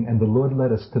morning and the Lord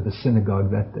led us to the synagogue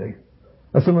that day.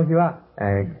 その日は、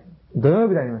土曜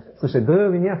日でありました。そして土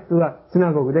曜日には普通はシ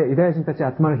ナゴグでユダヤ人たち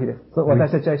が集まる日です。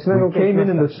私たちはシナゴグへ We 行 came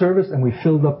き in ま in し the service and we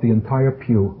filled up the entire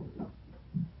pew.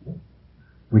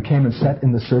 We came and sat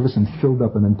in the service and filled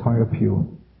up an entire pew.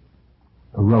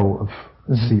 A row of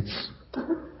seats.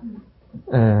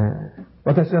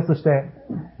 私はそして、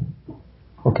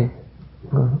OK.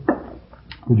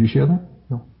 Did you share that?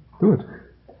 No. Do it.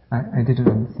 I didn't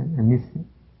understand. I missed it.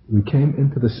 We came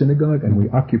into the synagogue and we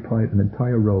occupied an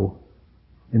entire row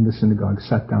in the synagogue,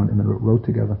 sat down in a row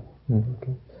together.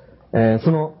 Okay.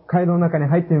 その街道の中に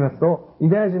入ってみますと、ユ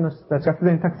ダヤ人の人たちがす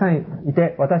でにたくさんい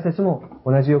て、私たちも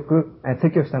同じよく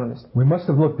席をしたのでした。We must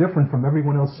have looked different from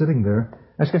everyone else sitting there.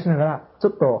 しかしながら、ちょ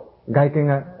っと外見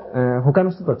が、他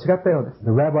の人と違ったようです。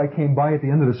The rabbi came by at the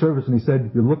end of the service and he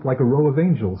said, "You look like a row of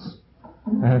angels."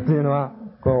 というのは、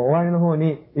終わりの方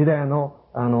にユダヤの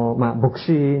牧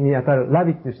師にあたるラ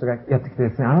ビっていう人がやってきて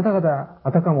ですね、あなた方、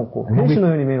あたかも天使の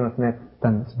ように見えますね、って言った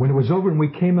んです。When it was over and we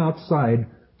came outside,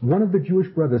 one of the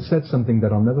Jewish brothers said something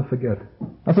that I'll never forget.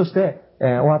 そして、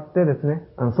終わってですね、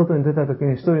外に出た時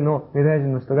に一人のユダヤ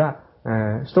人の人が、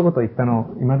一言言った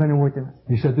のを未だに覚えています。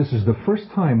He said, "This is the first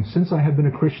time since I have been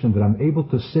a Christian that I'm able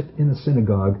to sit in a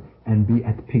synagogue and be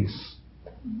at peace."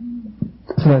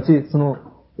 すなわち、その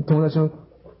友達の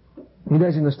ユダ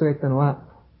ヤ人の人が言ったのは、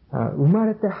生ま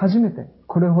れて初めて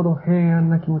これほど平安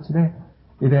な気持ちで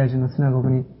ユダヤ人のシナゴ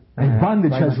グに、And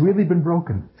bondage has really been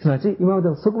broken. すなわち、今まで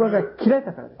の束縛が切られ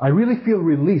たからです。I really feel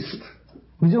released.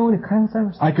 非常に解放され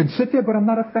ました。I can sit there, but I'm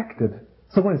not affected.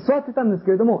 そこに座ってたんです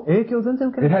けれども、影響を全然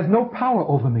受け It ない。 has no power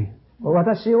over me.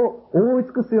 私を覆い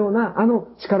尽くすような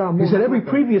力はもう He said, every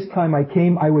previous time I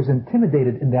came, I was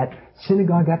intimidated in that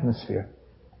synagogue atmosphere.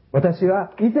 私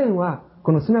は以前は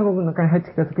このシナゴグの中に入っ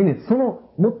てきた時にその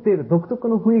持っている独特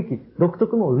の雰囲気、独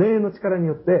特の霊の力に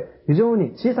よって非常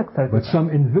に小さくされてい But た。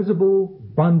 some invisible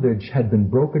bondage had been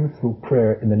broken through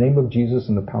prayer in the name of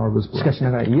Jesus and the power of His しか blood. し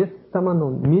ながらイエス様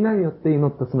の皆によって祈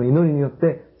ったその祈りによっ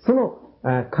てその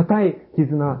固い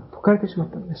絆は解かれてしまっ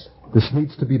たのでした。This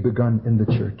needs to be begun in the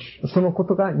church. そのこ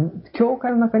とが教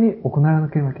会の中に行わな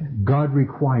ければいけない。God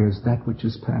requires that which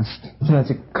is past. すなわ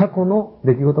ち過去の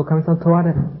出来事を神様に問わ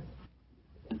れる。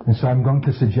And so I'm going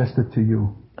to suggest it to you.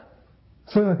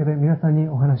 そういうわけで皆さんに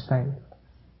お話したい。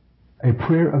A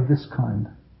prayer of this kind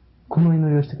この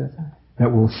祈りをしてください。that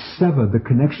will sever the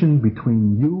connection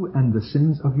between you and the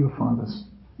sins of your fathers.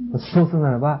 そうする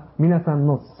ならば、皆さん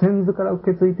の先祖から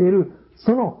受け継いでいる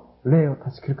その霊を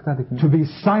断ち切ることができます。 To be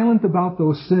silent about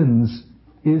those sins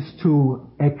is to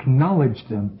acknowledge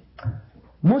them.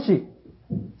 もし、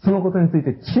そのことについ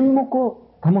て沈黙を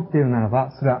保っているなら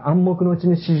ば、それは暗黙のうち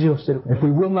に指示をしていることです。 If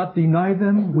we will not deny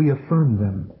them, we affirm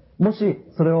them. もし、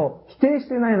それを否定し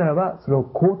ていないならば、それを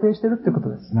肯定しているということ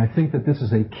です。 And I think that this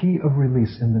is a key of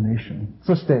release in the nation.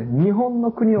 そして、日本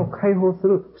の国を解放す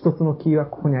る一つのキーは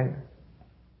ここにあります。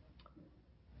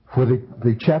For the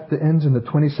chapter ends in the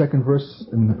 22nd verse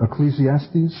in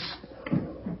Ecclesiastes.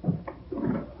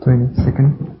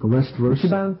 22nd. The last verse. 一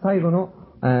番最後の、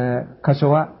箇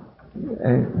所は、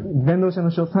伝道者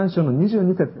の書3章の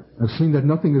22節です。I've seen that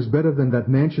nothing is better than that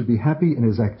man should be happy in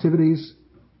his activities,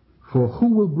 for who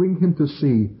will bring him to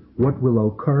see what will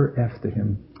occur after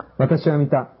him? 私は見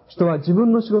た。人は自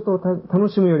分の仕事を楽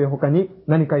しむより他に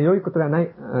何か良いことがな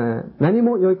い、何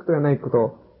も良いことがないこと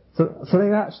を、それ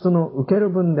が人の受ける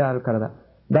分であるからだ。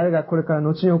誰がこれから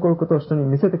後に起こることを人に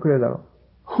見せてくれるだろ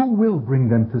う。Who will bring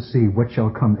them to see what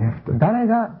shall come after? 誰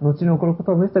が後に起こるこ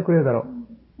とを見せてくれるだろ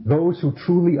う。Those who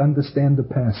truly understand the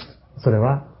past. それ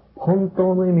は本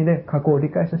当の意味で過去を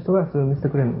理解した人がそれを見せて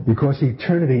くれるのです。 Because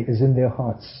eternity is in their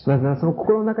hearts. なぜならその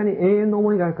心の中に永遠の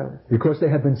思いがあるからです。 Because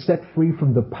they have been set free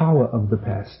from the power of the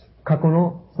past. 過去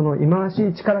のその忌まわし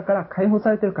い力から解放さ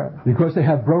れているからです。 Because they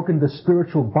have broken the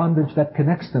spiritual bondage that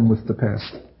connects them with the past.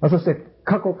 そして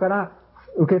過去から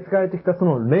受け継がれてきたそ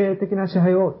の霊的な支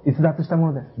配を逸脱した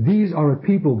ものです。 These are a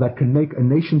people that can make a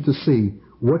nation to see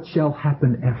what shall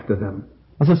happen after them.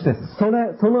 そしてそ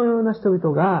のような人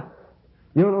々が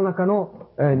世の中の、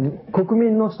国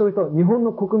民の人々、日本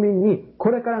の国民にこ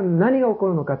れから何が起こ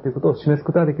るのかということを示す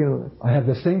ことができるのです。I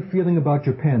have the same feeling about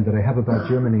Japan that I have about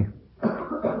Germany.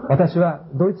 私は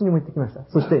ドイツにも行ってきました。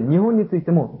そして日本につい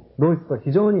てもドイツと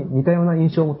非常に似たような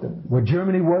印象を持っています。What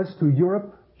Germany was to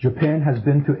Europe, Japan has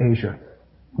been to Asia.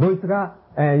 ドイツが、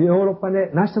ヨーロッパで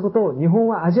成したことを日本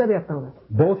はアジアでやったので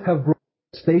す。Both have brought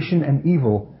devastation and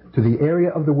evil to the area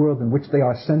of the world in which they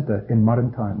are center in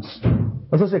modern times.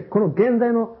 そしてこの現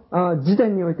在の時代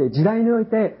におい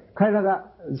て彼らが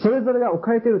それぞれが置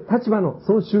かれている立場の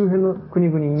その周辺の国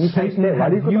々に対して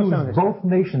悪いことをしたのです。both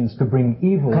nations to bring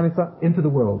evil into the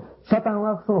world. サタン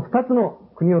はその二つの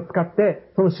国を使っ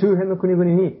てその周辺の国々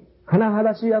に甚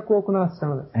だしい悪を行わせた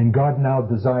のです。And God now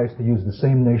desires to use the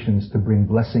same nations to bring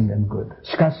blessing and good.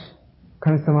 しかし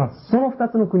神様はその二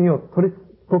つの国を取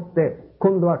って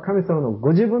今度は神様の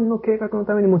ご自分の計画の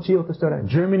ために用いようとしておられま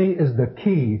す。Germany is the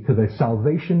key to the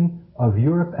salvation of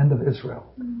Europe and of Israel.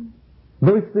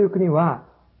 ドイツという国は、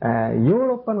ヨー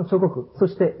ロッパの諸国、そ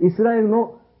してイスラエル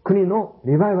の国の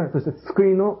リバイバル、そして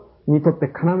救いのにとって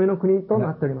要の国と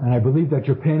なっております。And I believe that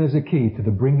Japan is a key to the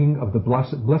bringing of the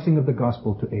blessing of the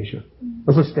gospel to Asia.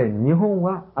 そして日本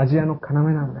はアジアの要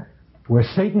なのです。Where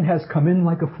Satan has come in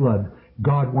like a flood,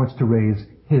 God wants to raise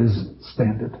his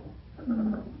standard.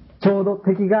 ちょうど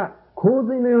敵が洪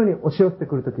水のように押し寄って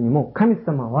くるときにも神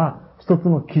様は一つ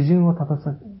の基準を立たせ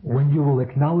る。When you will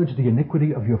acknowledge the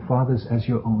iniquity of your fathers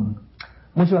as your own.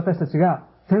 もし私たちが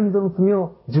先祖の罪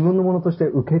を自分のものとして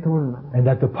受け止めるなら。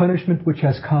And that the punishment which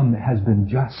has come has been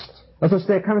just. そし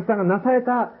て神様がなされ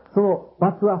たその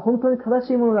罰は本当に正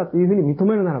しいものだというふうに認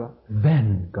めるならば。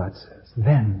Then, God says,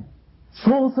 then.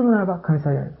 そうするならば神様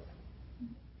はやる。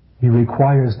He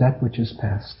requires that which is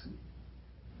past.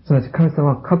 すなわち神様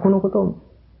は過去のことを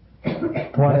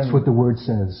問われる。That's what the word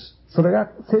says. それ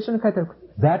が聖書に書いてあること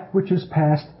です。That which is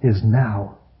past is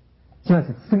now. すなわ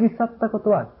ち過ぎ去ったこと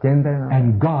は現在なのです。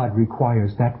And God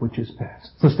requires that which is past.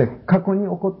 そして過去に起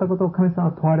こったことを神様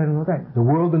は問われるのであります。The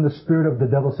world and the spirit of the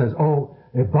devil says, oh,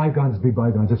 if bygones be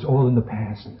bygones, it's all in the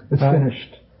past. It's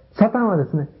finished. サタンはで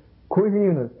すね、こういうふうに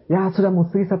言うのです。いや、それはもう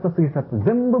過ぎ去った、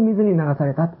全部水に流さ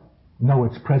れた。No,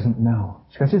 it's present now.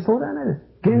 しかしそうではないで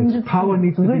す。現実 Its power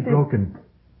needs to 続 be いている。 broken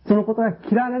そのことが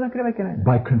嫌われなければいけない。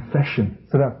by confession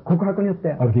それは告白によっ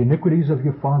て、 of the iniquities of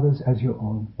your fathers as your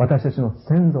own. 私たちの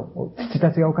先祖、父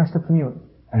たちが犯した罪を、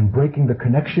 And breaking the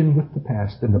connection with the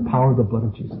past in the power of the blood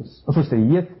of Jesus. そして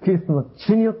イエス・キリストの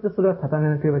血によってそれは断たれ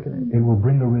なければいけない。 It will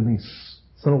bring a release.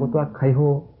 そのことは解放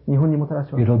を日本にもたら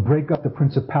します。 It'll break up the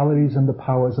principalities and the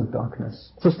powers of darkness.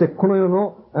 そしてこの世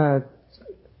の、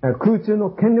空中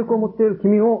の権力を持っている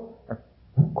君を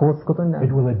殺すことになる。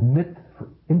 It will admit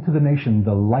into the nation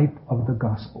the light of the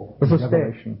gospel. そし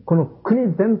てこの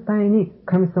国全体に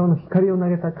神様の光を投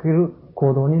げかける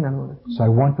行動になるのです。 So I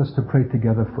want us to pray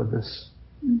together for this.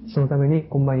 そのために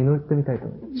今晩祈ってみたいと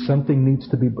思います。 Something needs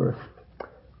to be birthed.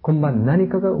 今晩何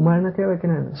かが生まれなければいけ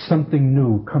ないのです。 Something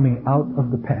new coming out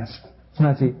of the past. すな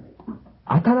わち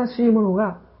新しいもの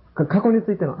が、過去に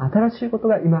ついての新しいこと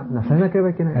が今なされなければ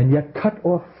いけない。 And yet cut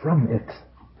off from it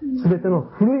すべての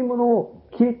古いものを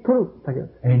切り取る作業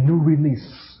です。 a new release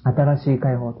新しい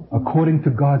解放です。 according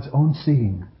to God's own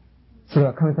seeing. それ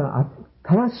は神様の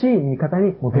正しい見方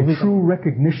に基づ A いた。 true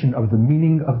recognition of the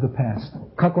meaning of the past.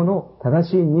 過去の正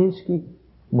しい認識に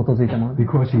基づいたものです。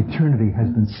 Because eternity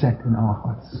has been set in our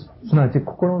hearts. すなわち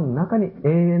心の中に永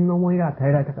遠の思いが与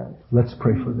えられたからです。 Let's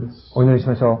pray for this. お祈りし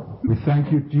ましょ We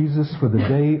thank you, Jesus, for the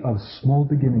day of small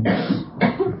beginnings.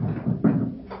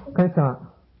 う。神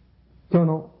様、今日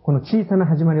のこの小さな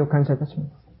始まりを感謝いたしま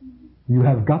す。You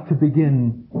have got to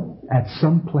begin at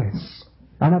some place.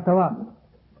 あなたは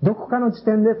どこかの時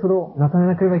点でそれをなされ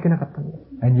なければいけなかったので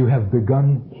す。 And you have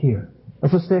begun here.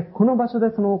 そしてこの場所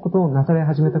でそのことをなされ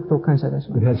始めたことを感謝いたし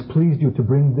ま It has pleased you to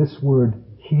bring this word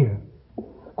here. す。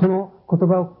この言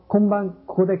葉を今晩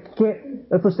ここで聞け、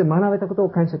そして学べたことを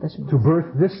感謝いたします。 To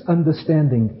birth this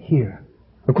understanding here.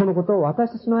 このことを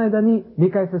私たちの間に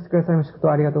理解させてくださいましたこと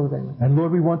をありがとうございます。 And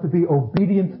Lord, we want to be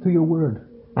obedient to your word.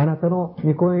 あなたの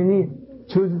御声に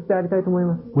忠実でありたいと思い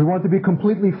ます。 We want to be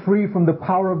completely free from the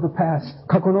power of the past.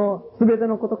 過去のすべて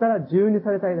のことから自由に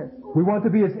されたいです。 We want to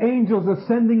be as angels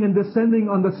ascending and descending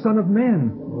on the Son of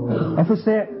Man. そし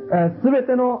てすべ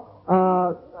ての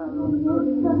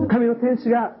神の天使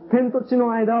が天と地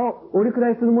の間を折り下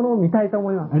りするものを見たいと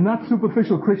思います。 And not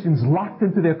superficial Christians locked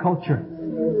into their culture.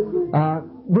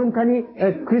 文化に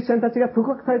クリスチャンたちが束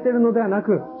縛されているのではな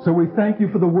く、 So we thank you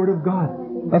for the word of God.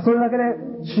 それだけで、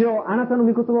主よ、あなたの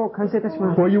御言葉を感謝いたし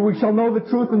ます。For you we shall know the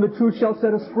truth, and the truth shall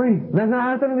set us free. なぜなら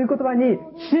あなたの御言葉に、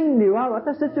真理は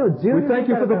私たちを自由 We に thank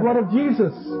you for the blood of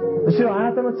Jesus 主よ、あ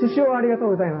なたの血潮をありがとう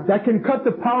ございます。 that can cut the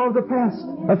power of the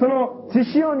past. その血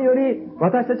潮により、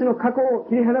私たちの過去を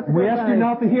切り離ってく We だ ask さ you い。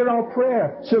 now to hear our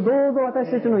prayer. 主よ、どうぞ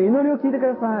私たちの祈りを聞いてく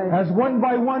ださい。 As one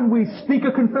by one we speak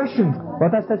a confession.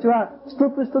 私たちは一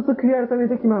つ一つ悔い改め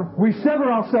ていきます。 We sever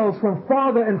ourselves from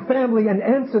father and family and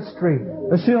ancestry.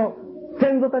 主よ、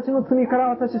先祖たちの罪から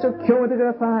私たちを清めてく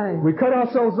ださい。 We cut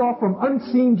ourselves off from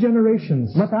unseen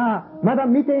generations. また、まだ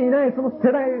見ていないその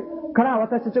世代から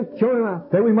私たちを清めま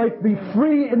す。 That we might be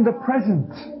free in the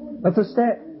present. そして、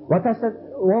私たち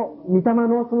を御霊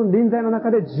のその臨在の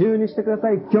中で自由にしてくだ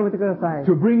さい。清めてください。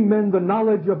 To bring men the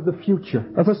knowledge of the future.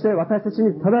 そして私たち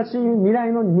に正しい未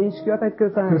来の認識を与えてく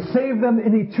ださ To い。 save them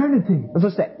in eternity. そ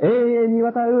して永遠に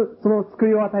わたるその救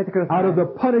いを与えてくださ Out い。 of the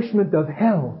punishment of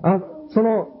hell. そ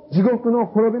の地獄の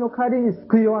滅びの代わりに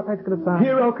救いを与えてください。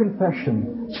 Hear our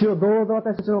confession. 主よ、どうぞ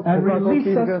私たちの告 And 白を聞い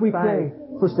てく release だ us, we さ pray. い。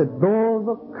そしてどう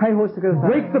ぞ解放してくださ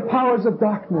い。 Break the powers of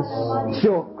darkness. 主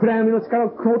よ、暗闇の力を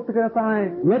曇ってくださ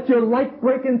い。 Let your light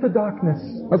break into darkness.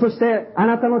 そしてあ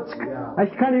なたの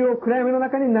光を暗闇の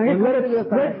中に投げ And 込 let んでく it だ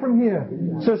さ spread い。 from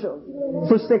here. 少々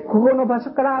そしてここの場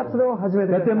所からそれを始め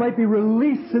てく That だ there さい。 might be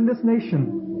release in this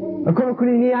nation. この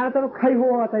国にあなたの解放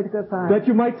を与えてください。 That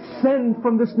you might send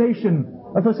from this nation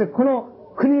そしてこの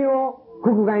国を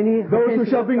国外に派 those 遣 who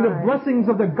してく shall bring the ださい。 blessings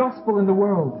of the gospel in the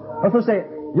world. そして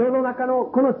世の中の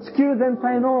この地球全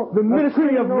体の The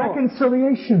ministry of 国の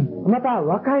reconciliation. また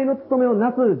和解の務めを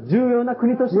なす重要な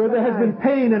国として Where くだ there さ has い been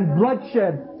pain and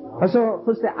bloodshed.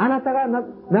 そしてあなたが流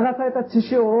された血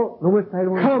潮を飲み伝える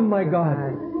もの Come, my God.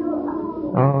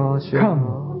 ああ、主よ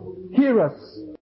Come. Hear us.